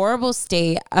in a horrible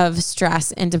state of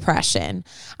stress and depression.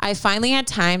 I finally had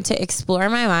time to explore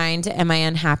my mind and my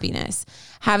unhappiness.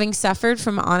 Having suffered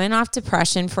from on and off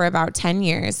depression for about 10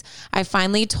 years, I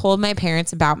finally told my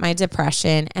parents about my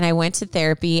depression, and I went to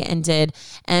therapy and did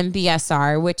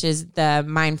MBSR, which is the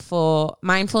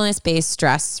mindfulness-based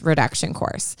stress reduction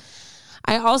course.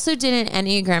 I also did an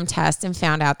Enneagram test and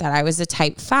found out that I was a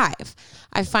type 5.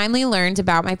 I finally learned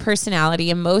about my personality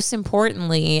and, most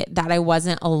importantly, that I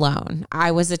wasn't alone.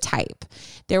 I was a type.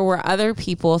 There were other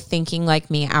people thinking like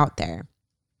me out there.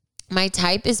 My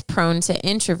type is prone to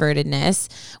introvertedness,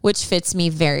 which fits me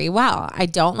very well. I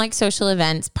don't like social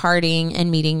events, partying, and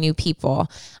meeting new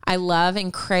people. I love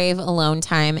and crave alone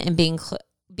time and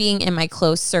being in my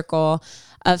close circle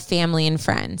of family and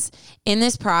friends. In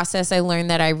this process, I learned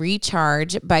that I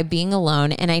recharge by being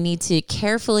alone, and I need to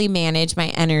carefully manage my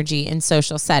energy in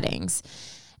social settings.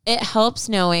 It helps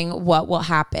knowing what will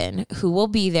happen, who will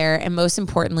be there, and most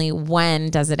importantly,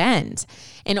 when does it end,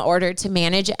 in order to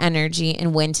manage energy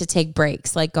and when to take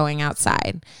breaks, like going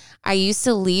outside. I used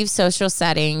to leave social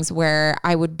settings where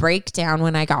I would break down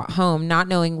when I got home, not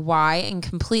knowing why and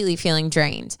completely feeling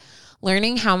drained.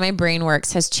 Learning how my brain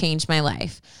works has changed my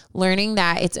life. Learning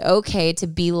that it's okay to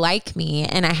be like me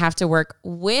and I have to work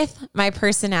with my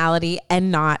personality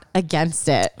and not against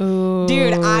it." Ooh.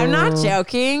 Dude, I'm not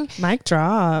joking. Mic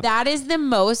drop. That is the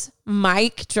most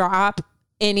mic drop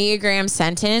Enneagram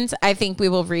sentence I think we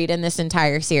will read in this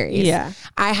entire series. Yeah.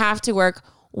 I have to work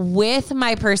with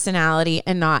my personality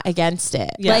and not against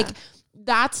it. Yeah. Like,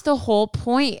 that's the whole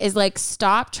point, is like,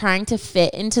 stop trying to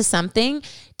fit into something.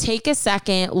 Take a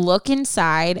second, look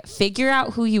inside, figure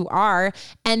out who you are,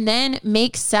 and then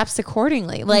make steps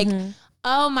accordingly. Like,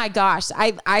 oh my gosh,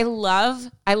 I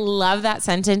love that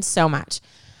sentence so much.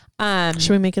 Should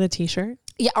we make it a t-shirt?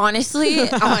 Yeah, honestly,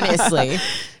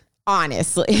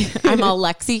 I'm all,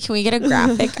 Lexi, can we get a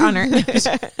graphic on our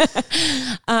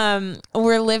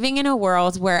we're living in a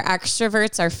world where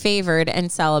extroverts are favored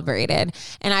and celebrated.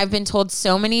 And I've been told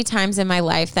so many times in my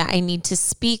life that I need to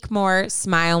speak more,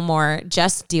 smile more,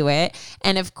 just do it.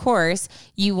 And of course,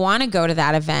 you want to go to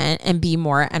that event and be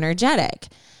more energetic.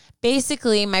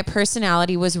 Basically, my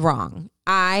personality was wrong.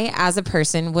 I, as a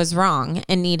person, was wrong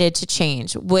and needed to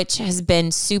change, which has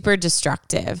been super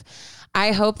destructive.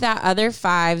 I hope that other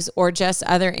 5s or just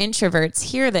other introverts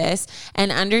hear this and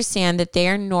understand that they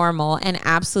are normal and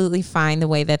absolutely fine the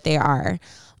way that they are.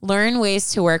 Learn ways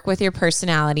to work with your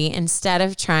personality instead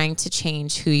of trying to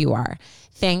change who you are.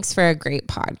 Thanks for a great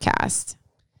podcast.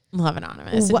 Love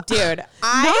Anonymous. Dude,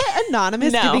 Not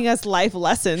Anonymous giving us life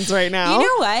lessons right now. You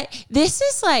know what? This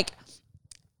is like,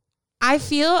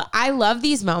 I love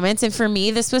these moments. And for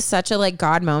me, this was such a like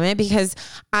God moment, because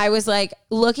I was like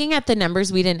looking at the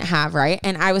numbers we didn't have, right?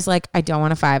 And I was like, I don't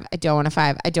want a 5. I don't want a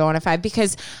 5. I don't want a 5,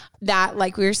 because that,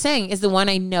 like we were saying, is the one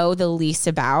I know the least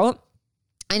about.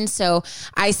 And so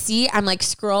I'm like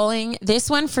scrolling. This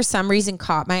one for some reason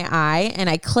caught my eye and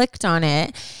I clicked on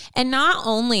it. And not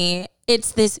only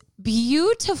it's this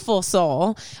beautiful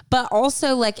soul, but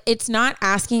also like, it's not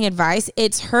asking advice.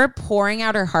 It's her pouring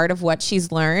out her heart of what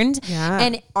she's learned. Yeah.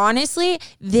 And honestly,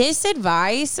 this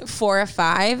advice for a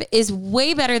 5 is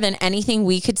way better than anything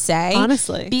we could say.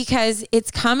 Honestly. Because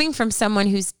it's coming from someone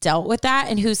who's dealt with that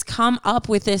and who's come up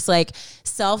with this like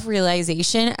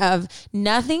self-realization of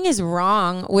nothing is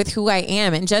wrong with who I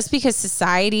am. And just because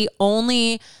society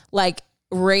only like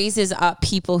raises up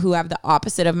people who have the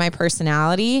opposite of my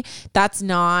personality, that's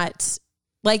not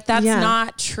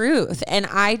not truth. And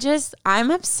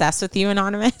I'm obsessed with you,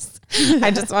 Anonymous.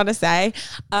 I just want to say,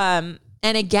 and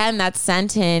again, that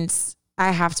sentence,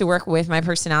 I have to work with my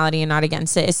personality and not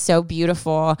against it, is so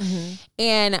beautiful. Mm-hmm.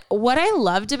 And what I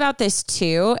loved about this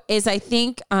too, is I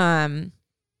think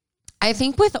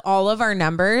with all of our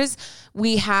numbers,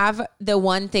 we have the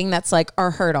one thing that's like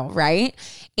our hurdle, right?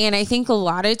 And I think a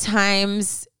lot of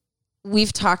times,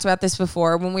 we've talked about this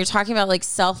before, when we're talking about like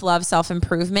self-love,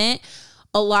 self-improvement,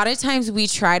 a lot of times we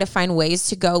try to find ways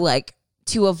to go like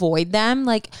to avoid them.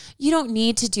 Like, you don't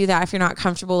need to do that if you're not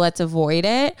comfortable, let's avoid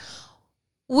it.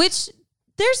 Which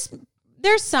there's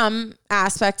some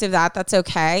aspect of that that's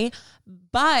okay.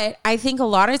 But I think a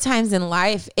lot of times in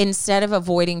life, instead of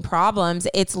avoiding problems,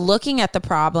 it's looking at the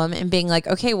problem and being like,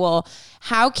 okay, well,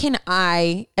 how can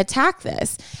I attack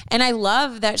this? And I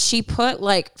love that she put,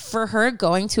 like, for her,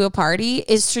 going to a party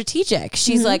is strategic.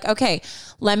 She's like, okay,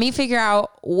 let me figure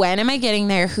out, when am I getting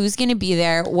there? Who's going to be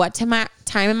there? What time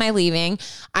am I leaving?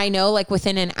 I know, like,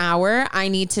 within an hour, I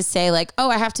need to say, like, oh,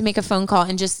 I have to make a phone call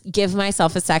and just give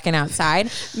myself a second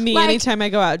outside. Me, like, anytime I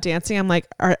go out dancing, I'm like,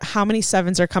 how many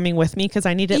 7s are coming with me? Because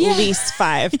I need at least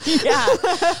 5. Yeah.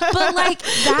 But, like,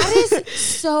 that is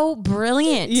so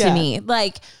brilliant to me.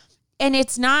 Like, and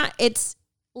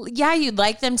yeah, you'd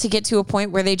like them to get to a point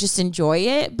where they just enjoy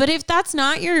it. But if that's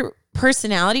not your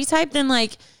personality type, then,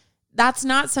 like, that's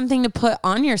not something to put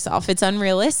on yourself. It's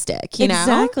unrealistic, you know?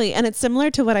 Exactly. And it's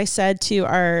similar to what I said to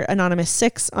our Anonymous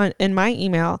 6 in my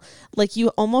email. Like,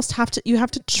 you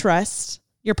have to trust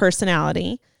your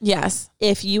personality. Yes.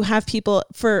 If you have people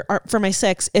for my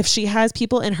 6, if she has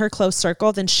people in her close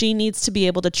circle, then she needs to be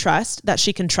able to trust that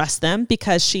she can trust them,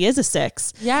 because she is a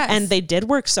 6. Yes. And they did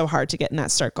work so hard to get in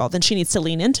that circle. Then she needs to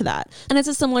lean into that. And it's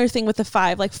a similar thing with the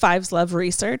 5, like 5s love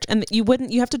research, and you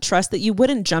have to trust that you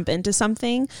wouldn't jump into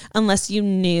something unless you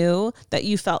knew that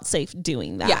you felt safe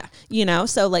doing that. Yeah. You know?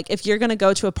 So, like, if you're going to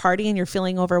go to a party and you're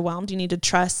feeling overwhelmed, you need to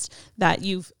trust that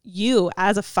you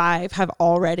as a 5 have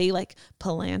already, like,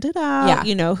 planned it out. Yeah.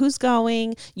 You know who's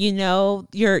going, you know,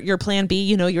 your plan B,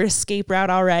 you know, your escape route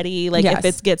already. Like, if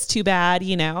it gets too bad,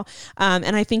 you know,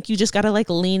 and I think you just got to, like,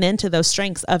 lean into those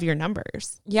strengths of your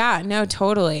numbers. Yeah, no,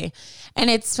 totally. And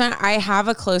it's fun. I have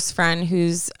a close friend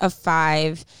who's a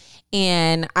 5,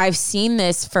 and I've seen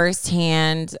this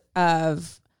firsthand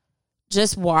of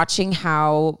just watching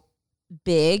how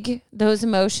big those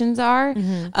emotions are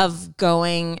of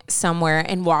going somewhere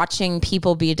and watching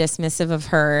people be dismissive of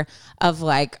her, of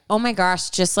like, oh my gosh,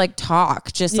 just like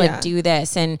talk, just like do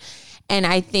this. And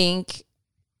I think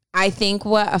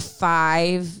what a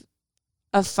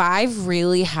 5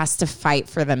 really has to fight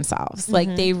for themselves.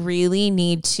 Like, they really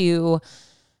need to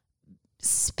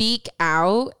speak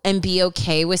out and be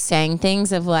okay with saying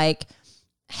things of like,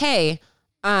 hey,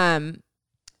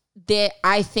 that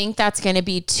I think that's going to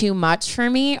be too much for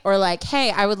me, or like,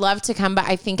 hey, I would love to come, but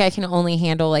I think I can only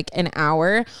handle like an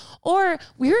hour. Or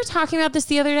we were talking about this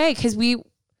the other day because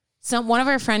one of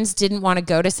our friends didn't want to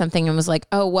go to something and was like,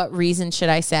 oh, what reason should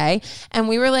I say? And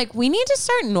we were like, we need to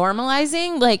start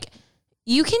normalizing, like,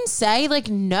 you can say like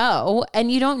no,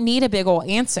 and you don't need a big old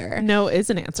answer. No is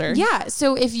an answer. Yeah.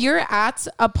 So if you're at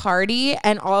a party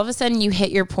and all of a sudden you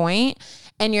hit your point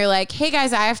and you're like, hey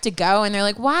guys, I have to go. And they're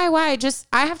like, why?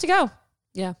 I have to go.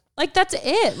 Yeah. Like, that's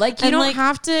it. Like, you don't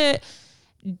have to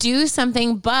do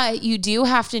something, but you do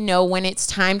have to know when it's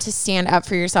time to stand up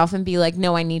for yourself and be like,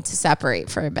 no, I need to separate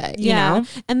for a bit. You know?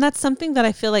 And that's something that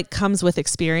I feel like comes with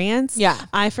experience. Yeah.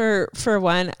 I, for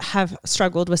one, have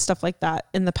struggled with stuff like that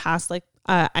in the past. Like,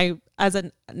 I, as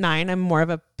a 9, I'm more of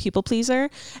a people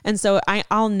pleaser. And so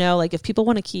I'll know, like, if people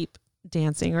want to keep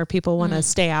dancing or people want to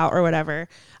stay out or whatever,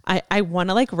 I want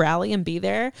to like rally and be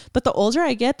there. But the older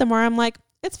I get, the more I'm like,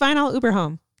 it's fine, I'll Uber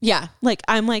home. Yeah. Like,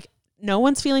 I'm like, no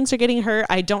one's feelings are getting hurt.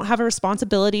 I don't have a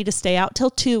responsibility to stay out till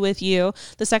 2 with you.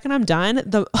 The second I'm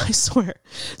done, I swear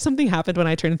something happened when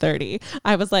I turned 30.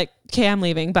 I was like, okay, I'm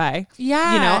leaving. Bye.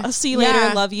 Yeah. You know, I'll see you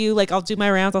later. Love you. Like, I'll do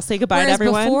my rounds. I'll say goodbye to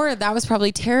everyone. Before, that was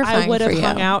probably terrifying. I would have for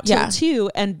hung you. out till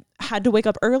 2 and had to wake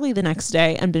up early the next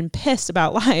day and been pissed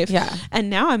about life. Yeah.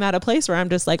 And now I'm at a place where I'm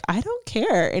just like, I don't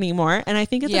care anymore. And I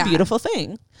think it's a beautiful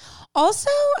thing. Also,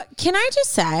 can I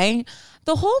just say,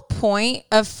 the whole point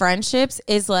of friendships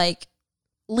is like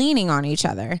leaning on each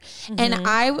other. And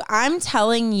I'm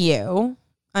telling you,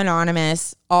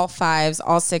 Anonymous, all 5s,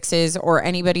 all 6s, or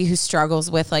anybody who struggles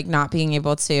with like not being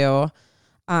able to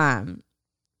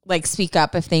like speak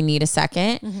up if they need a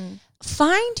second.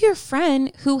 Find your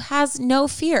friend who has no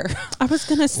fear. I was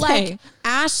going to say. Like,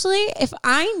 Ashley, if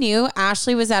I knew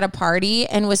Ashley was at a party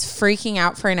and was freaking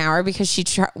out for an hour because she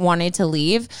wanted to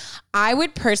leave, I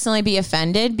would personally be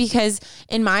offended, because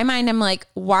in my mind, I'm like,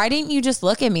 why didn't you just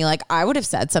look at me? Like, I would have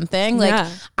said something. Like,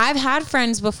 I've had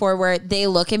friends before where they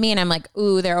look at me and I'm like,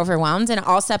 ooh, they're overwhelmed. And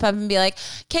I'll step up and be like,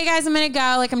 okay, guys, I'm going to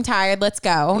go. Like, I'm tired. Let's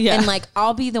go. Yeah. And like,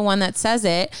 I'll be the one that says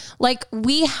it. Like,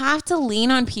 we have to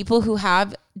lean on people who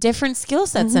have different skill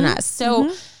sets than us.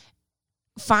 So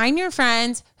find your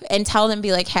friends and tell them,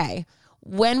 be like, hey,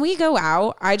 when we go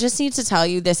out, I just need to tell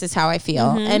you, this is how I feel.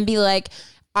 And be like,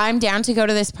 I'm down to go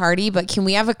to this party, but can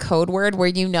we have a code word where,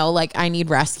 you know, like, I need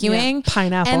rescuing? Yeah,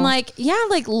 pineapple. And like,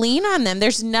 like lean on them.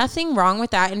 There's nothing wrong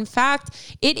with that. In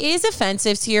fact, it is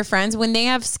offensive to your friends when they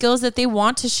have skills that they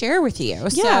want to share with you.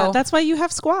 Yeah, so that's why you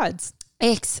have squads.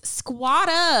 Squad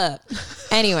up.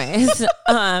 Anyways,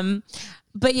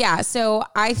 But yeah, so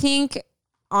I think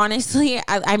honestly,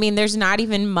 I mean, there's not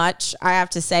even much I have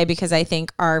to say because I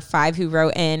think our 5 who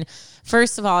wrote in,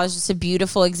 first of all, is just a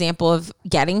beautiful example of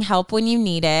getting help when you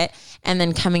need it and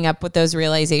then coming up with those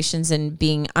realizations and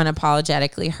being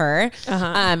unapologetically her.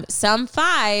 Some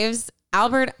 5s,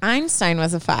 Albert Einstein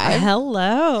was a 5.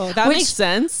 Hello. That makes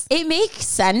sense. It makes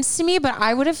sense to me, but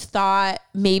I would have thought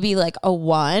maybe like a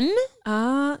 1.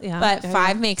 But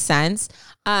 5 makes sense.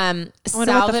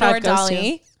 Salvador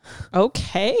Dali.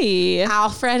 Okay.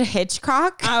 Alfred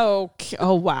Hitchcock. Oh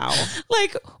wow.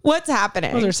 Like, what's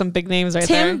happening? Those are some big names right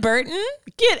there. there. Tim Burton.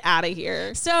 Get out of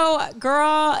here. So,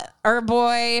 girl or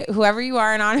boy, whoever you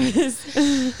are, anonymous,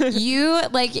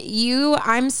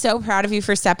 I'm so proud of you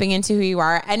for stepping into who you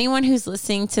are. Anyone who's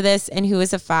listening to this and who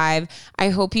is a 5, I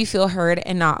hope you feel heard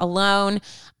and not alone.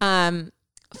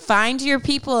 Find your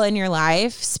people in your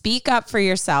life. Speak up for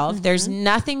yourself. There's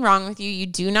nothing wrong with you. You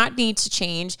do not need to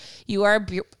change. You are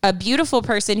a beautiful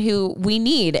person who we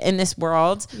need in this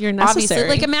world. You're necessary. Obviously.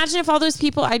 Like, imagine if all those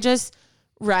people I just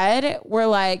read were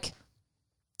like,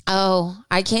 oh,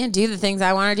 I can't do the things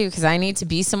I want to do because I need to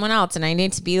be someone else and I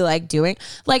need to be like doing,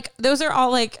 like, those are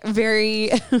all like very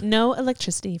no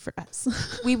electricity for us.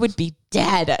 We would be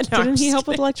dead. No, didn't he help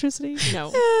with electricity?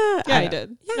 No. Yeah, he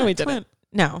did. Yeah, no, he didn't.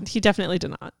 No, he definitely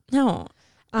did not. No.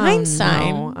 Oh,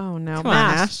 Einstein. No. Oh no. Come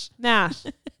Math. Math.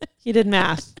 He did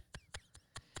math.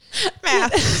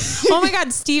 Math. Oh my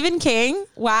God. Stephen King.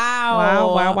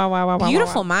 Wow.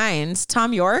 Beautiful minds.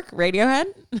 Tom York, Radiohead.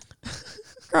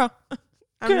 Girl.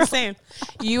 I'm just saying.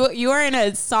 You are in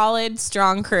a solid,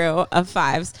 strong crew of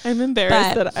 5s. I'm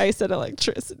embarrassed that I said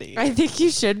electricity. I think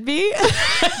you should be.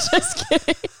 Just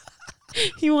kidding.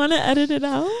 You want to edit it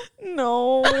out?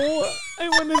 No. I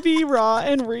want to be raw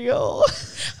and real.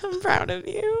 I'm proud of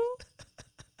you.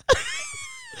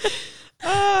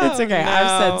 It's okay. No.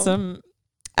 I've said some,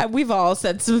 we've all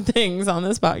said some things on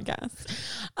this podcast.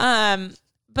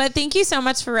 But thank you so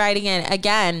much for writing in.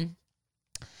 Again,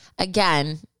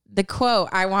 the quote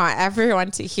I want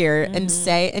everyone to hear and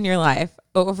say in your life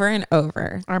over and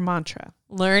over. Our mantra.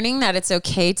 Learning that it's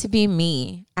okay to be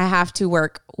me. I have to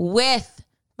work with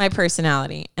my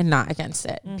personality and not against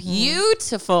it.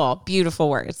 Beautiful, beautiful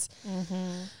words.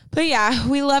 But yeah,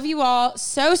 we love you all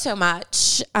so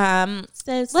much. Let's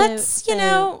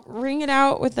ring it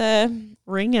out with a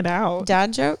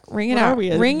dad joke. Ring it out.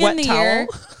 Ring in the year.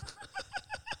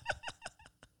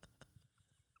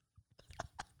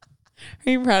 Are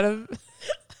you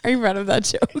proud of that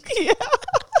joke? Yeah.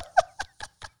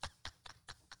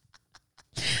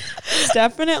 It's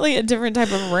definitely a different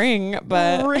type of ring,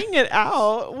 but ring it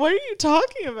out. What are you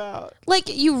talking about? Like,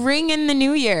 you ring in the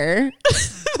new year.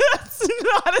 That's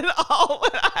not at all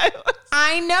what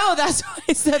I know. That's why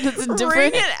I said it's a different.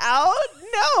 Ring it out?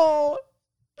 No.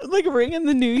 Like, ring in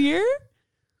the new year?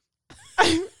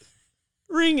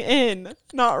 Ring in,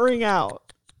 not ring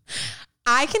out.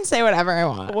 I can say whatever I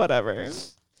want. Whatever.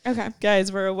 Okay.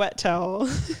 Guys, we're a wet towel.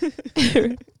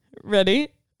 Ready?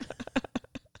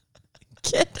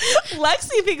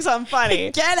 Lexi thinks I'm funny.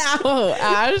 Get out,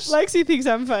 Ash. Lexi thinks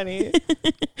I'm funny.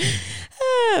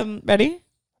 Ready?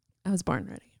 I was born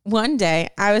ready. One day,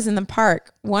 I was in the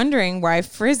park wondering why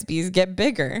frisbees get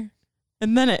bigger.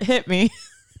 And then it hit me.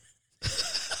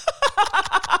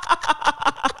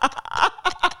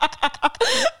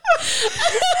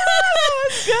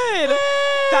 Good.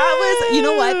 That was, you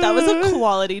know what? That was a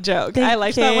quality joke. I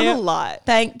liked that one a lot.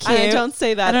 Thank you. I don't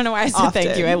say that. I don't know why I said often.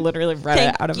 thank you. I literally read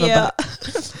it out of a book.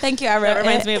 Thank you. I read That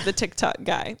reminds me of the TikTok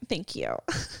guy. Thank you.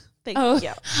 Thank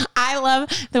you. I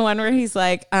love the one where he's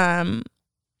like,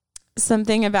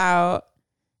 something about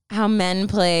how men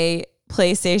play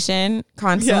PlayStation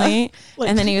constantly. Yeah.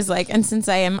 And then he was like, and since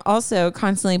I am also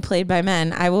constantly played by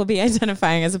men, I will be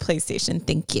identifying as a PlayStation.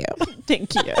 Thank you.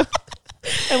 Thank you.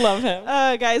 I love him.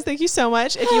 Guys, thank you so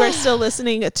much. If you are still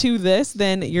listening to this,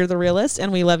 then you're the realest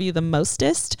and we love you the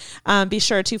mostest. Be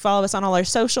sure to follow us on all our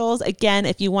socials. Again,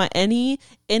 if you want any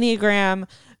Enneagram,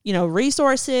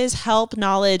 resources, help,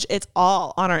 knowledge, it's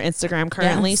all on our Instagram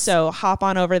currently. Yes. So hop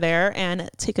on over there and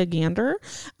take a gander.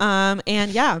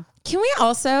 And yeah. Can we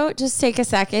also just take a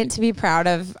second to be proud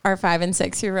of our 5 and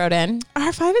 6 who wrote in?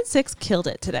 Our 5 and 6 killed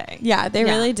it today. Yeah, they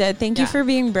really did. Thank you for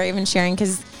being brave and sharing,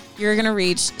 because you're going to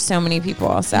reach so many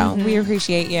people. So we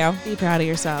appreciate you. Be proud of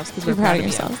yourselves, because we're proud of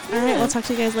yourselves. All right, we'll talk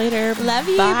to you guys later. Love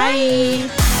you. Bye.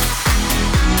 Bye.